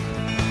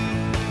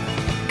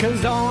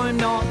 'Cause I'm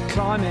not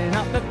climbing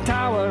up the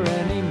tower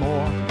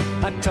anymore.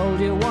 I told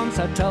you once,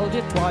 I told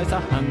you twice,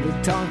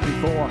 100 times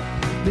before.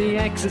 The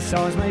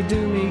exercise may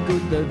do me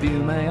good, the view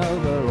may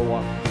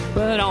overawe,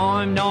 but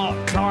I'm not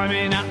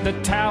climbing up the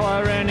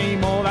tower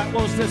anymore. That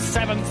was the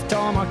 7th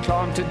time I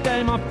climbed.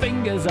 Today my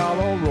fingers are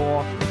all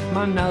raw.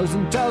 My nose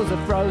and toes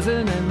are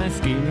frozen and my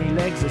skinny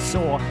legs are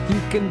sore. You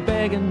can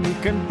beg and you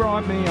can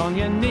bribe me, on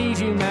your knees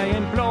you may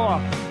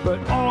implore, but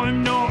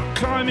I'm not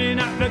climbing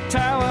up the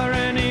tower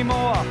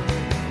anymore.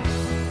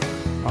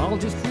 I'll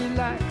just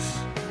relax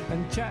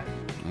and chat.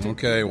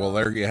 Okay, well,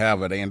 there you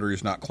have it.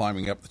 Andrew's not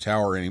climbing up the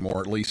tower anymore,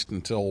 at least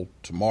until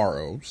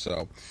tomorrow.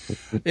 So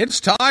it's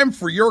time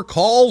for your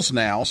calls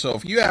now. So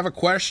if you have a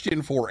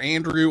question for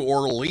Andrew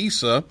or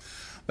Lisa,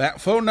 that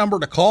phone number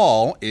to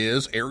call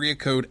is area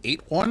code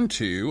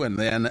 812 and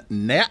then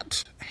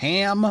net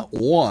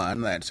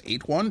ham1. That's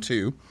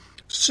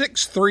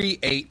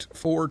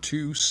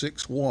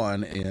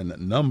 812-638-4261 in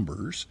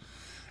numbers.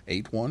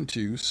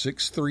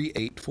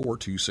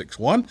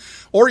 812-638-4261.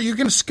 Or you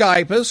can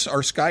Skype us.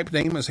 Our Skype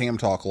name is Ham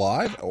Talk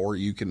Live. Or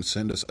you can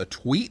send us a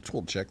tweet.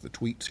 We'll check the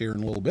tweets here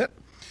in a little bit.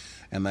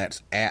 And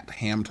that's at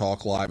Ham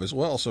Talk Live as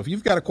well. So if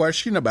you've got a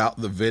question about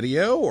the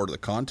video or the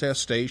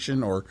contest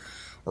station or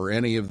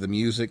any of the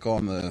music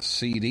on the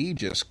CD,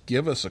 just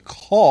give us a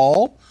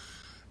call.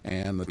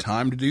 And the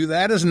time to do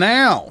that is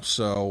now.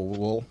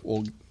 So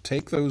we'll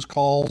take those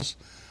calls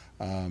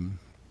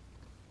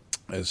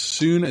as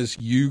soon as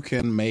you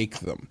can make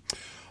them.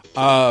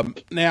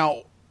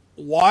 Now,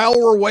 while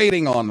we're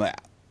waiting on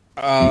that,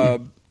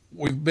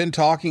 we've been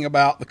talking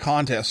about the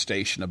contest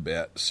station a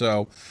bit.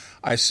 So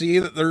I see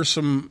that there's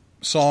some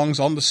songs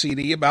on the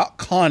CD about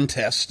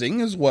contesting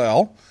as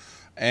well.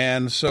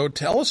 And so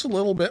tell us a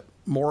little bit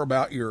more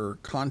about your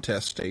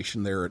contest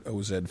station there at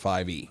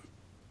OZ5E.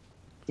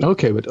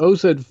 Okay, but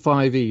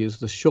OZ5E is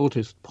the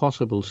shortest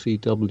possible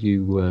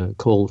CW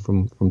call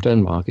from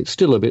Denmark. It's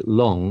still a bit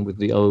long with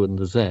the O and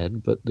the Z,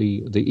 but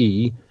the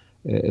E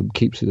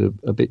keeps it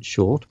a bit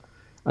short.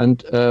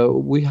 And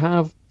we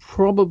have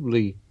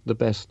probably the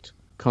best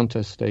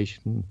contest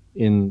station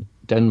in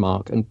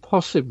Denmark and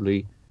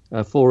possibly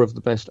 4 of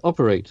the best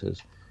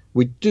operators.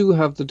 We do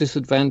have the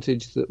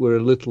disadvantage that we're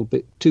a little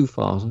bit too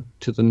far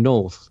to the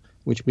north,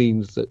 which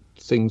means that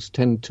things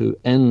tend to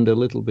end a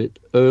little bit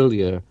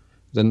earlier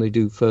than they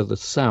do further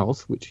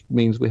south, which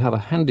means we have a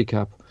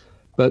handicap.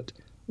 But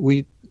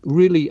we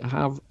really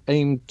have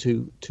aimed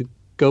to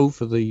go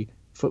for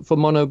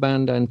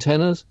monoband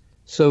antennas.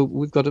 So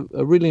we've got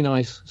a really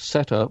nice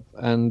setup,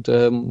 and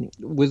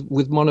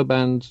with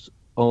monobands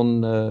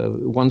on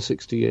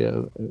 160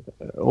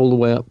 all the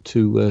way up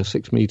to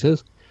 6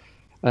 meters,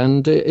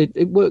 and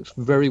it works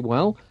very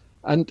well.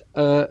 And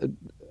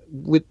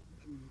with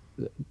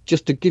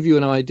just to give you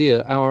an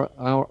idea,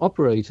 our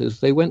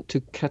operators, they went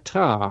to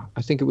Qatar.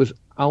 I think it was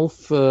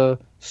Alpha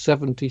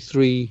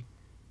 73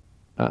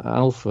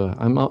 Alpha.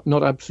 I'm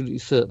not absolutely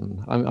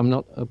certain. I'm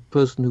not a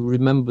person who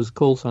remembers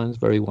call signs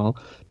very well,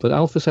 but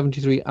Alpha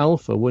 73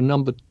 Alpha were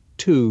number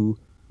 2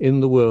 in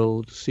the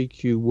world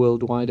CQ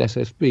Worldwide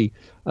SSB,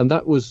 and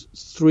that was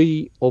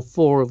 3 or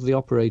 4 of the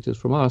operators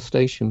from our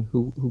station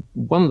who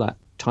won that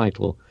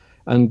title.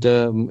 And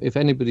if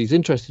anybody's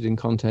interested in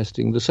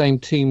contesting, the same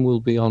team will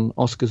be on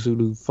Oscar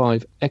Zulu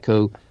 5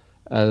 Echo,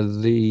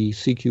 the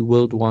CQ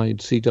Worldwide,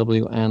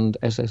 CW and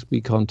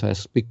SSB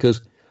contests,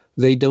 because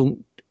they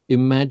don't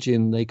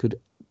imagine they could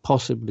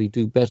possibly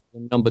do better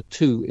than number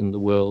 2 in the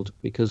world,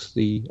 because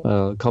the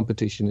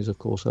competition is, of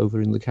course,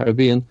 over in the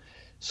Caribbean.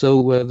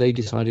 So they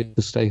decided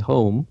to stay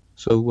home.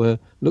 So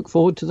look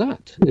forward to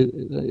that.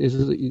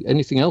 Is there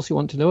anything else you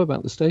want to know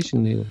about the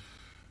station, Neil?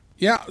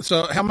 Yeah.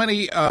 So how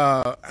many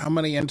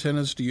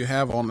antennas do you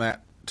have on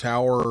that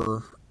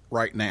tower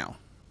right now?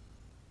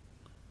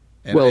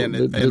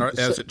 And,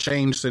 has it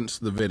changed since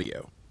the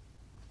video?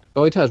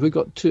 Oh, it has. We've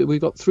got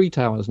 3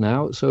 towers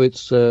now. So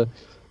it's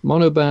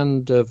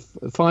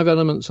monoband 5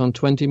 elements on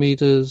 20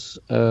 meters,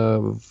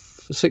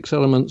 6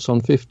 elements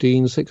on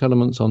 15, 6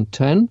 elements on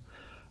 10,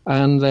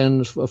 and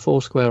then a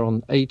 4 square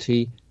on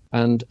 80,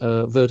 and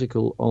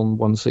vertical on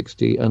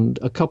 160, and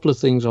a couple of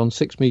things on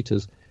 6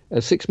 meters.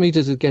 6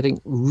 meters is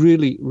getting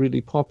really,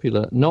 really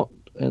popular, not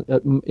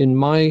in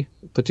my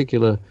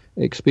particular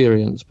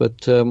experience,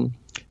 but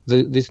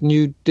this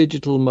new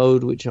digital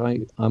mode, which I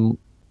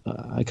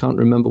can't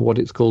remember what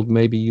it's called.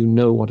 Maybe you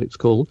know what it's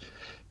called,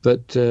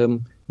 but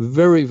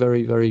very,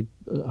 very, very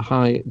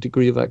high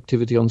degree of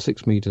activity on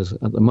 6 meters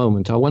at the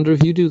moment. I wonder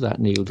if you do that,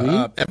 Neil. Do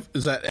you?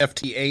 Is that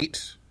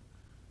FT8?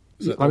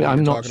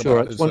 I'm not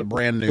sure. It's a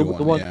brand new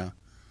one. Yeah.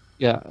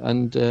 Yeah,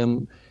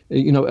 and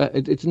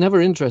it's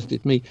never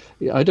interested me.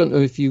 I don't know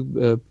if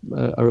you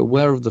are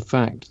aware of the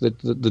fact that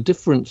the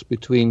difference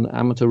between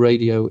amateur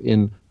radio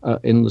in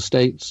the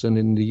States and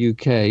in the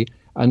UK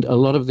and a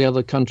lot of the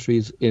other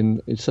countries,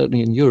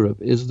 certainly in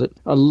Europe, is that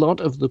a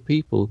lot of the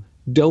people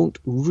don't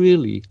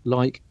really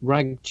like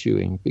rag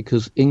chewing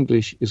because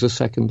English is a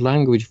second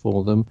language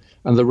for them,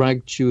 and the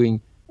rag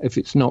chewing, if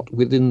it's not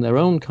within their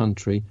own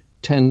country,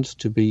 tends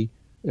to be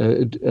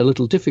a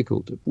little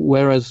difficult.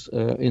 Whereas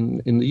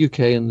in the UK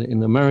and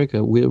in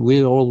America,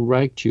 we're all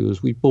rag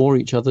chewers. We bore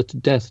each other to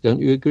death. Don't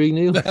you agree,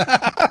 Neil?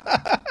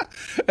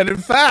 And in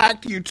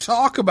fact, you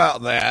talk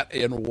about that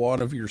in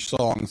one of your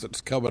songs that's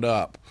coming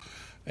up,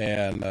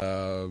 and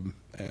I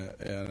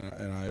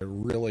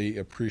really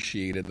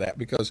appreciated that,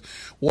 because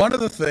one of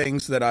the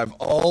things that I've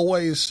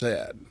always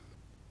said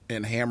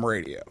in ham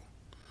radio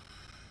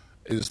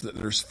is that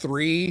there's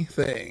 3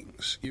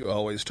 things you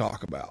always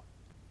talk about: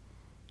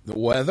 the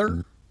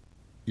weather,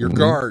 your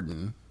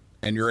garden,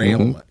 and your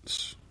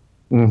ailments.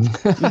 Those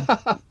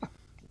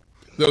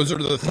are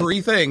the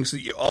 3 things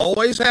that you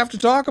always have to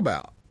talk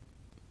about.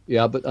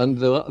 Yeah, but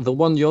the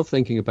one you're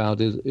thinking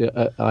about is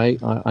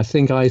I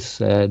think I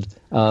said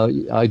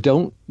I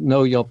don't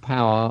know your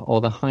power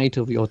or the height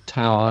of your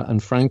tower,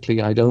 and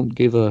frankly I don't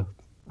give a.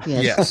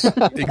 Yes,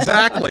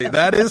 exactly.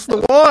 That is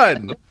the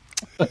one.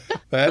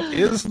 That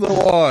is the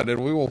one,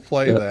 and we will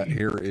play that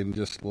here in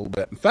just a little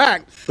bit. In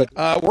fact,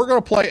 we're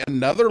going to play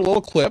another little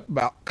clip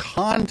about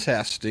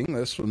contesting.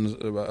 This one's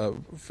a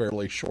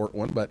fairly short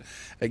one, but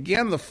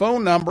again, the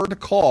phone number to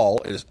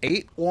call is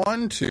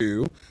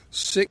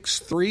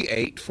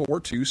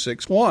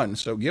 812-638-4261.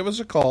 So give us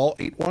a call,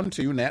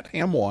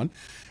 812-NET-HAM1,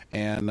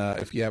 and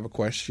if you have a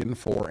question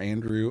for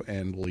Andrew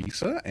and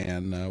Lisa,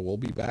 and we'll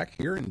be back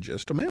here in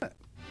just a minute.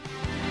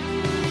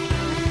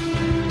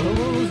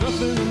 Well, there's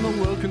nothing in the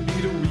world can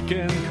beat a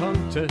weekend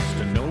contest,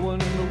 and no one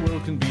in the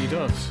world can beat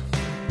us.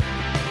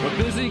 We're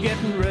busy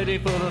getting ready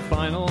for the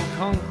final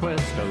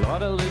conquest, a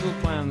lot of little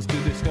plans to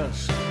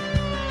discuss.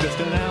 Just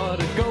an hour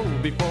to go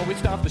before we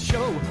start the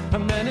show,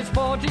 and then it's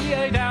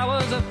 48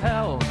 hours of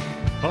hell.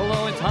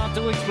 Although it's hard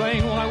to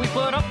explain why we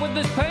put up with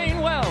this pain,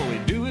 well, we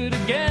do it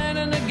again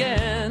and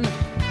again.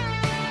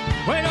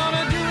 We're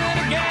gonna do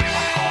it again.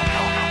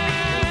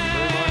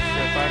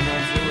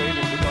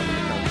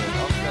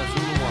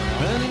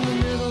 And in the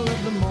middle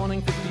of the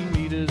morning, 50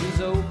 meters is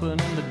open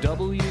and the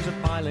W's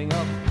are piling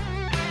up.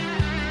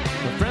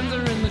 The friends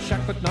are in the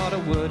shack, but not a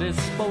word is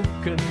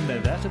spoken. They're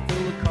there to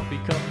fill the coffee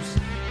cups.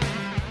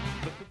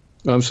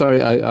 I'm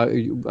sorry,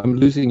 I'm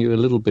losing you a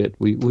little bit.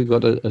 We've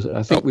got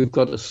I think we've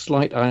got a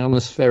slight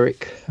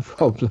ionospheric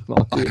problem.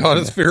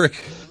 Ionospheric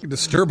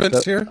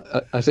disturbance here?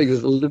 I think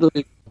there's a little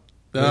bit.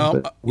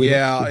 No,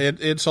 yeah,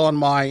 it's on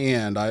my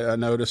end. I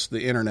noticed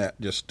the internet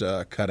just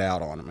cut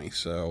out on me,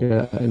 so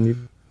yeah,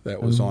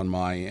 that was on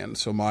my end.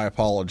 So my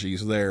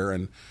apologies there,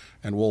 and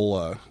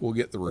we'll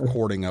get the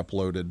recording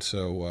uploaded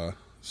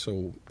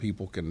so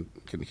people can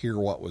hear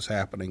what was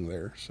happening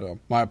there. So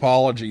my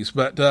apologies,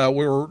 but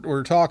we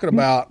were talking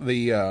about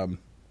the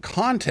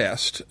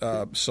contest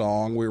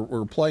song.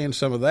 We're playing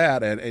some of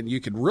that, and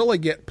you could really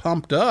get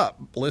pumped up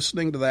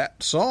listening to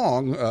that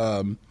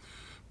song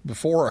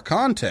before a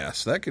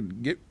contest. That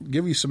could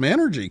give you some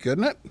energy,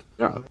 couldn't it?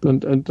 Yeah,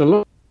 and a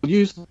lot of people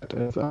use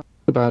that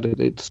about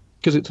it. It's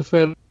because it's a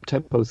fair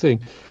tempo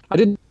thing. I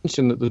didn't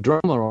mention that the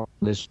drummer on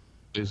this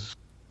is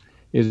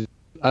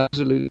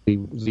absolutely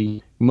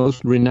the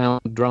most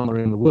renowned drummer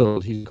in the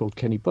world. He's called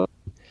Kenny Burke,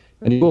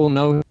 and you all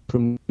know him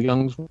from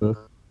Young's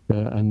work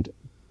and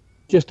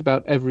just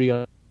about every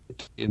other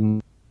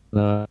in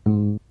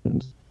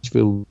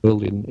Nashville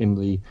world in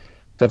the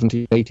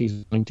 70s,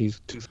 80s, 90s,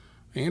 2000s.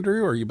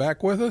 Andrew, are you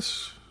back with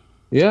us?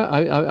 Yeah,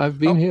 I've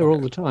been here all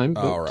the time.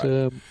 But, all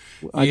right.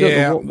 I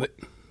don't know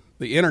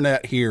the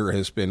internet here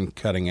has been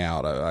cutting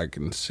out. I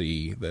can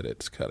see that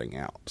it's cutting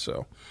out.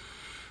 So,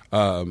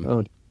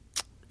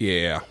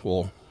 yeah,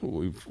 well,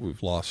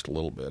 we've lost a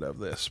little bit of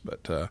this,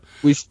 but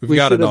we've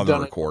got it on the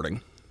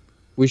recording.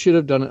 We should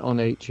have done it on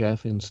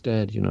HF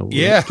instead, you know.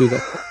 Yeah. Do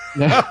that.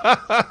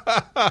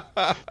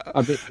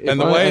 And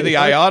the way the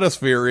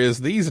ionosphere is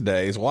these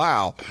days,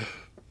 wow.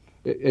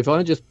 If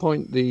I just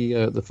point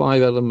the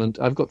 5 element,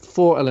 I've got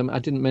 4 elements. I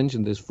didn't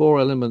mention this. 4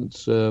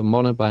 elements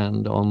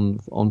monoband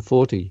on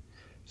 40,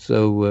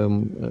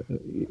 so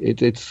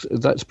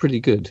that's pretty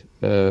good.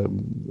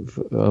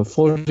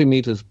 40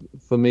 meters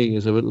for me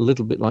is a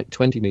little bit like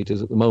 20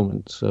 meters at the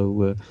moment.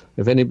 So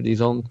if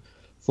anybody's on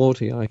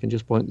 40, I can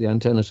just point the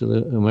antenna to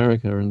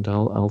America, and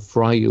I'll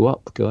fry you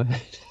up. Go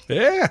ahead.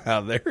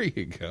 Yeah, there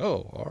you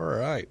go. All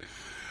right.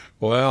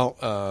 Well,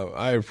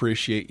 I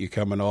appreciate you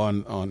coming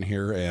on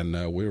here,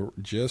 and we're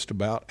just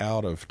about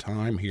out of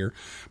time here.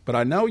 But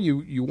I know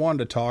you wanted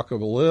to talk a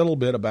little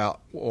bit about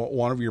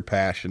one of your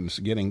passions,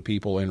 getting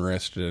people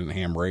interested in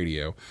ham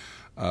radio.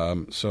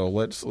 So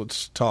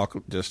let's talk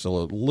just a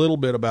little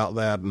bit about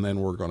that, and then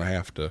we're going to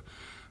have to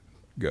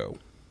go.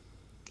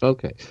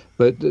 Okay,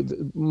 but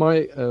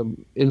my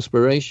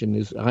inspiration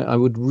is I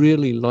would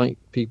really like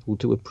people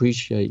to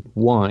appreciate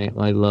why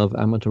I love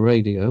amateur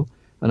radio.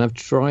 And I've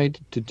tried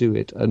to do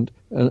it. And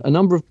a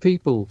number of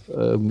people,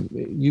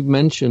 you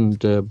mentioned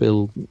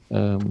Bill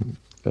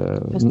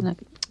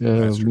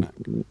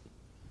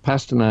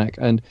Pasternak,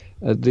 and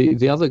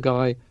the other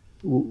guy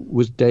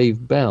was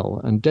Dave Bell.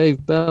 And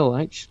Dave Bell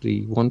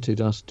actually wanted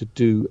us to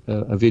do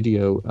a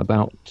video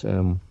about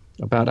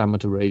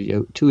amateur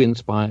radio to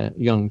inspire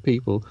young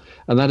people.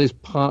 And that is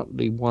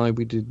partly why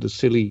we did the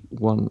silly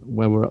one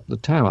where we're up the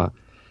tower.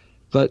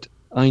 But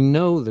I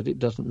know that it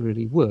doesn't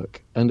really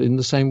work. And in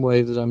the same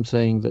way that I'm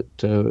saying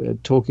that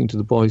talking to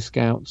the Boy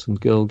Scouts and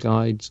Girl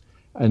Guides,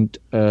 and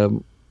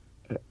well,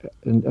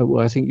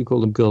 I think you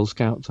call them Girl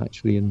Scouts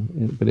actually,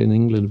 but in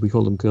England we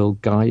call them Girl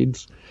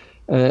Guides,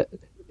 it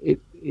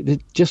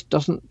just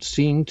doesn't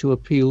seem to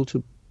appeal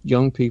to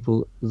young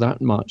people that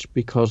much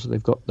because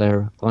they've got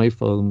their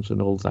iPhones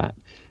and all that.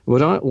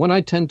 What I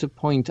tend to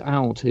point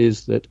out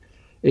is that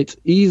it's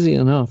easy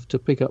enough to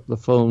pick up the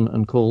phone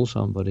and call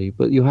somebody,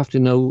 but you have to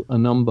know a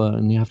number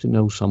and you have to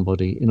know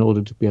somebody in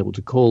order to be able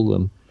to call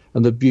them.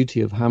 And the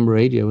beauty of ham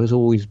radio has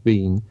always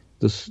been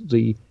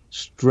the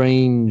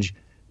strange,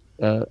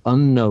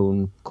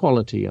 unknown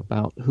quality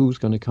about who's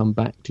going to come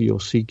back to your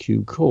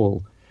CQ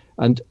call.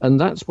 And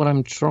that's what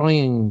I'm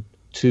trying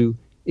to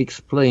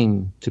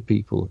explain to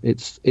people.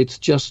 It's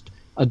just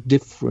a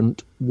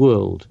different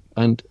world.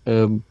 And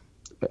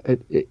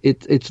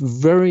it's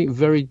very,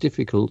 very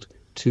difficult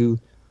to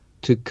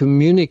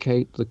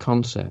communicate the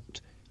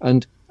concept.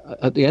 And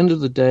at the end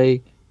of the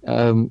day,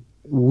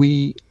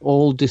 we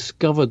all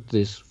discovered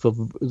this for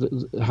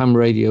ham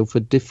radio for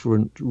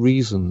different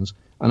reasons,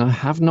 and I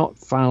have not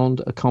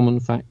found a common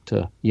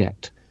factor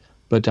yet.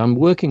 But I'm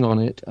working on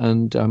it,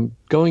 and I'm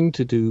going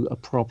to do a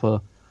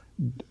proper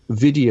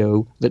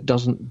video that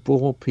doesn't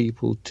bore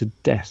people to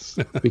death,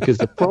 because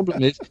the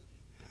problem is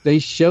they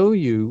show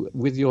you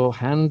with your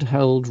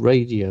handheld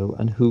radio,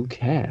 and who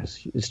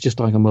cares? It's just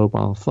like a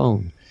mobile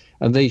phone.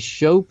 And they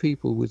show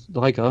people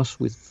like us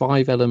with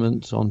 5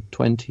 elements on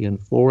 20 and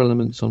 4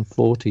 elements on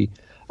 40,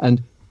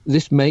 and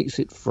this makes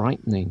it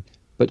frightening.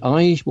 But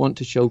I want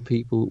to show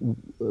people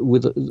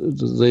with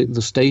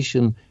the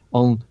station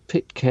on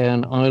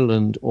Pitcairn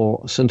Island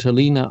or St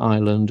Helena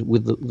Island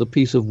with the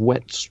piece of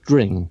wet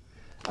string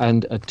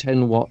and a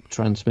 10-watt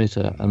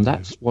transmitter, and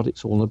that's what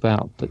it's all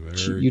about. That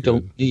you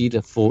don't need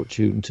a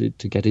fortune to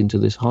get into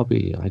this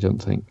hobby, I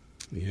don't think.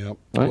 Yep.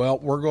 Right. Well,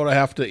 we're going to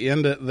have to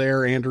end it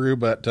there, Andrew,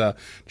 but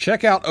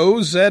check out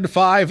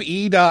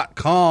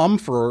oz5e.com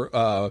for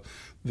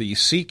the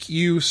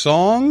CQ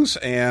songs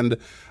and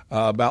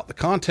about the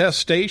contest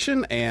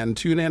station, and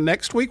tune in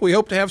next week. We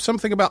hope to have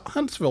something about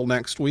Huntsville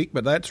next week,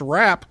 but that's a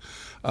wrap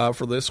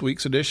for this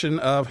week's edition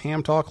of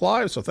Ham Talk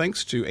Live. So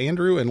thanks to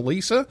Andrew and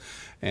Lisa,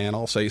 and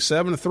I'll say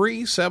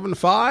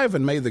 7375,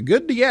 and may the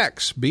good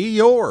DX be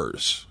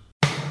yours.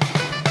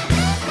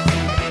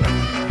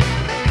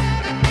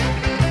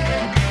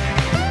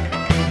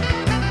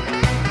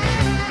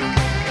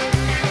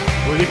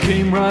 Well, you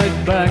came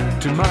right back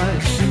to my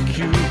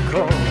CQ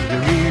call.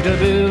 Your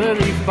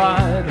readability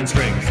 5 and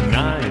strength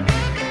 9.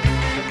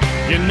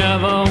 You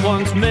never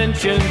once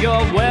mentioned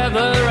your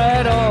weather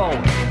at all,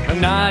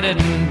 and I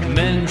didn't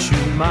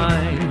mention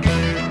mine.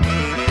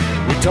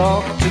 We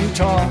talked and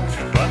talked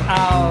for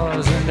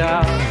hours and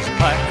hours.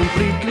 I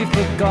completely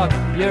forgot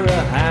you're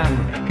a ham.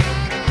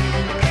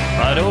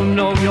 I don't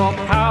know your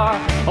power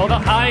or the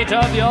height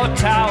of your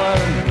tower,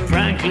 and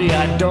frankly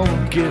I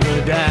don't give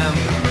a damn.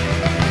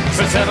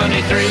 For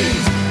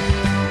 73s,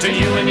 to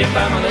you and your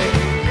family,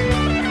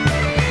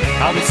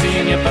 I'll be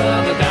seeing you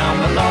further down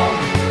the log.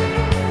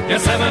 Your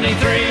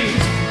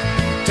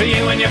 73s, to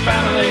you and your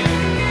family,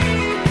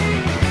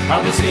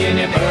 I'll be seeing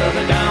you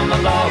further down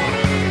the log.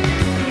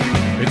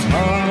 It's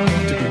hard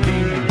to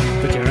believe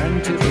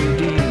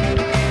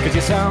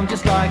sound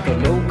just like a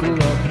local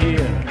up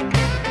here.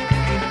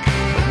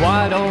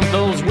 Why don't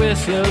those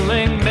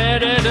whistling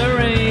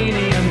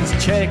Mediterraneans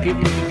check it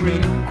with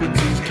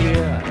frequencies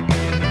clear?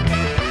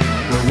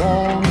 We're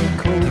warm and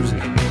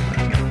cozy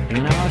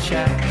in our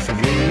shacks, and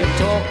we have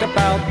talked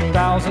about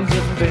thousands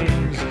of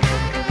things.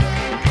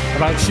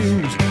 About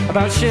shoes,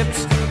 about ships,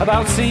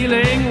 about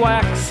sealing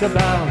wax,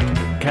 about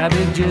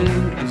cabbages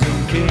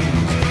and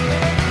kings.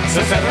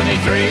 So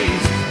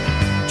 73s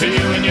to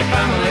you and your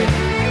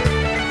family.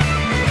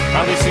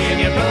 I'll be seeing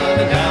you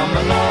further down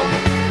the log.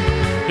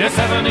 Yeah,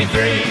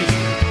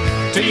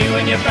 73s to you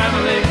and your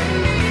family.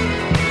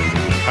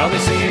 I'll be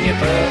seeing you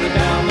further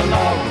down the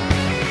log.